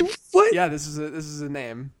 What? Yeah, this is a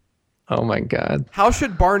name. Oh my God. How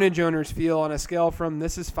should Barnage owners feel on a scale from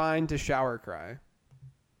this is fine to shower cry?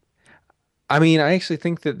 I mean, I actually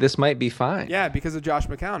think that this might be fine. Yeah, because of Josh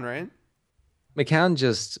McCown, right? McCown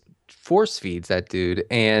just force feeds that dude,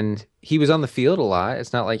 and he was on the field a lot.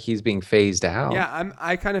 It's not like he's being phased out. Yeah,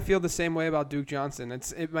 I kind of feel the same way about Duke Johnson.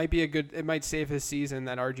 It might save his season,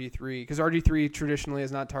 that RG3, because RG3 traditionally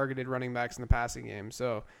has not targeted running backs in the passing game.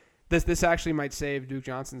 So this actually might save Duke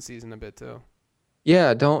Johnson's season a bit too.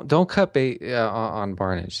 Yeah, don't cut bait on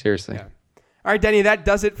Barnidge, seriously. Yeah. All right, Denny, that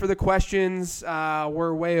does it for the questions.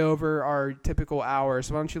 We're way over our typical hour,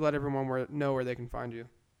 so why don't you let everyone know where they can find you?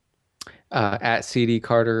 At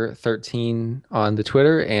CDCarter13 on the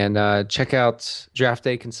Twitter, and check out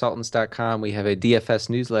draftdayconsultants.com. We have a DFS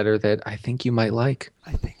newsletter that I think you might like.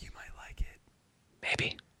 I think you might like it.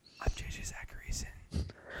 Maybe. I'm JJ Zacharyson. You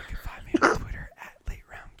can find me on Twitter at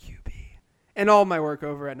LateRoundQB. And all my work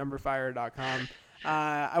over at numberfire.com.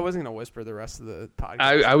 I wasn't going to whisper the rest of the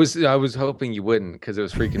podcast. I was hoping you wouldn't, because it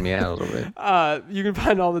was freaking me out a little bit. You can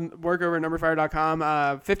find all the work over at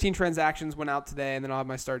numberfire.com. 15 transactions went out today, and then I'll have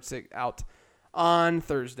my start sit out on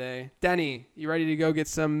Thursday. Denny, you ready to go get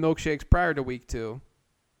some milkshakes prior to week 2?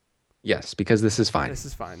 Yes, because this is fine. This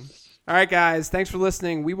is fine. All right, guys. Thanks for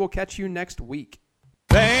listening. We will catch you next week.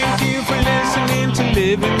 Thank you for listening to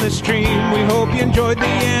Living the Stream. We hope you enjoyed the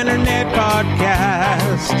internet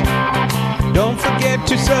podcast. Don't forget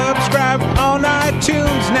to subscribe on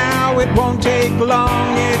iTunes now. It won't take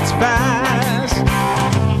long, it's fast.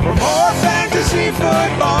 For more fantasy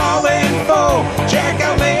football info, check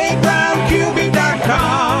out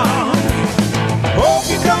LateRoundQB.com. Hope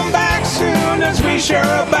you come back soon as we share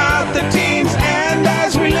about the team.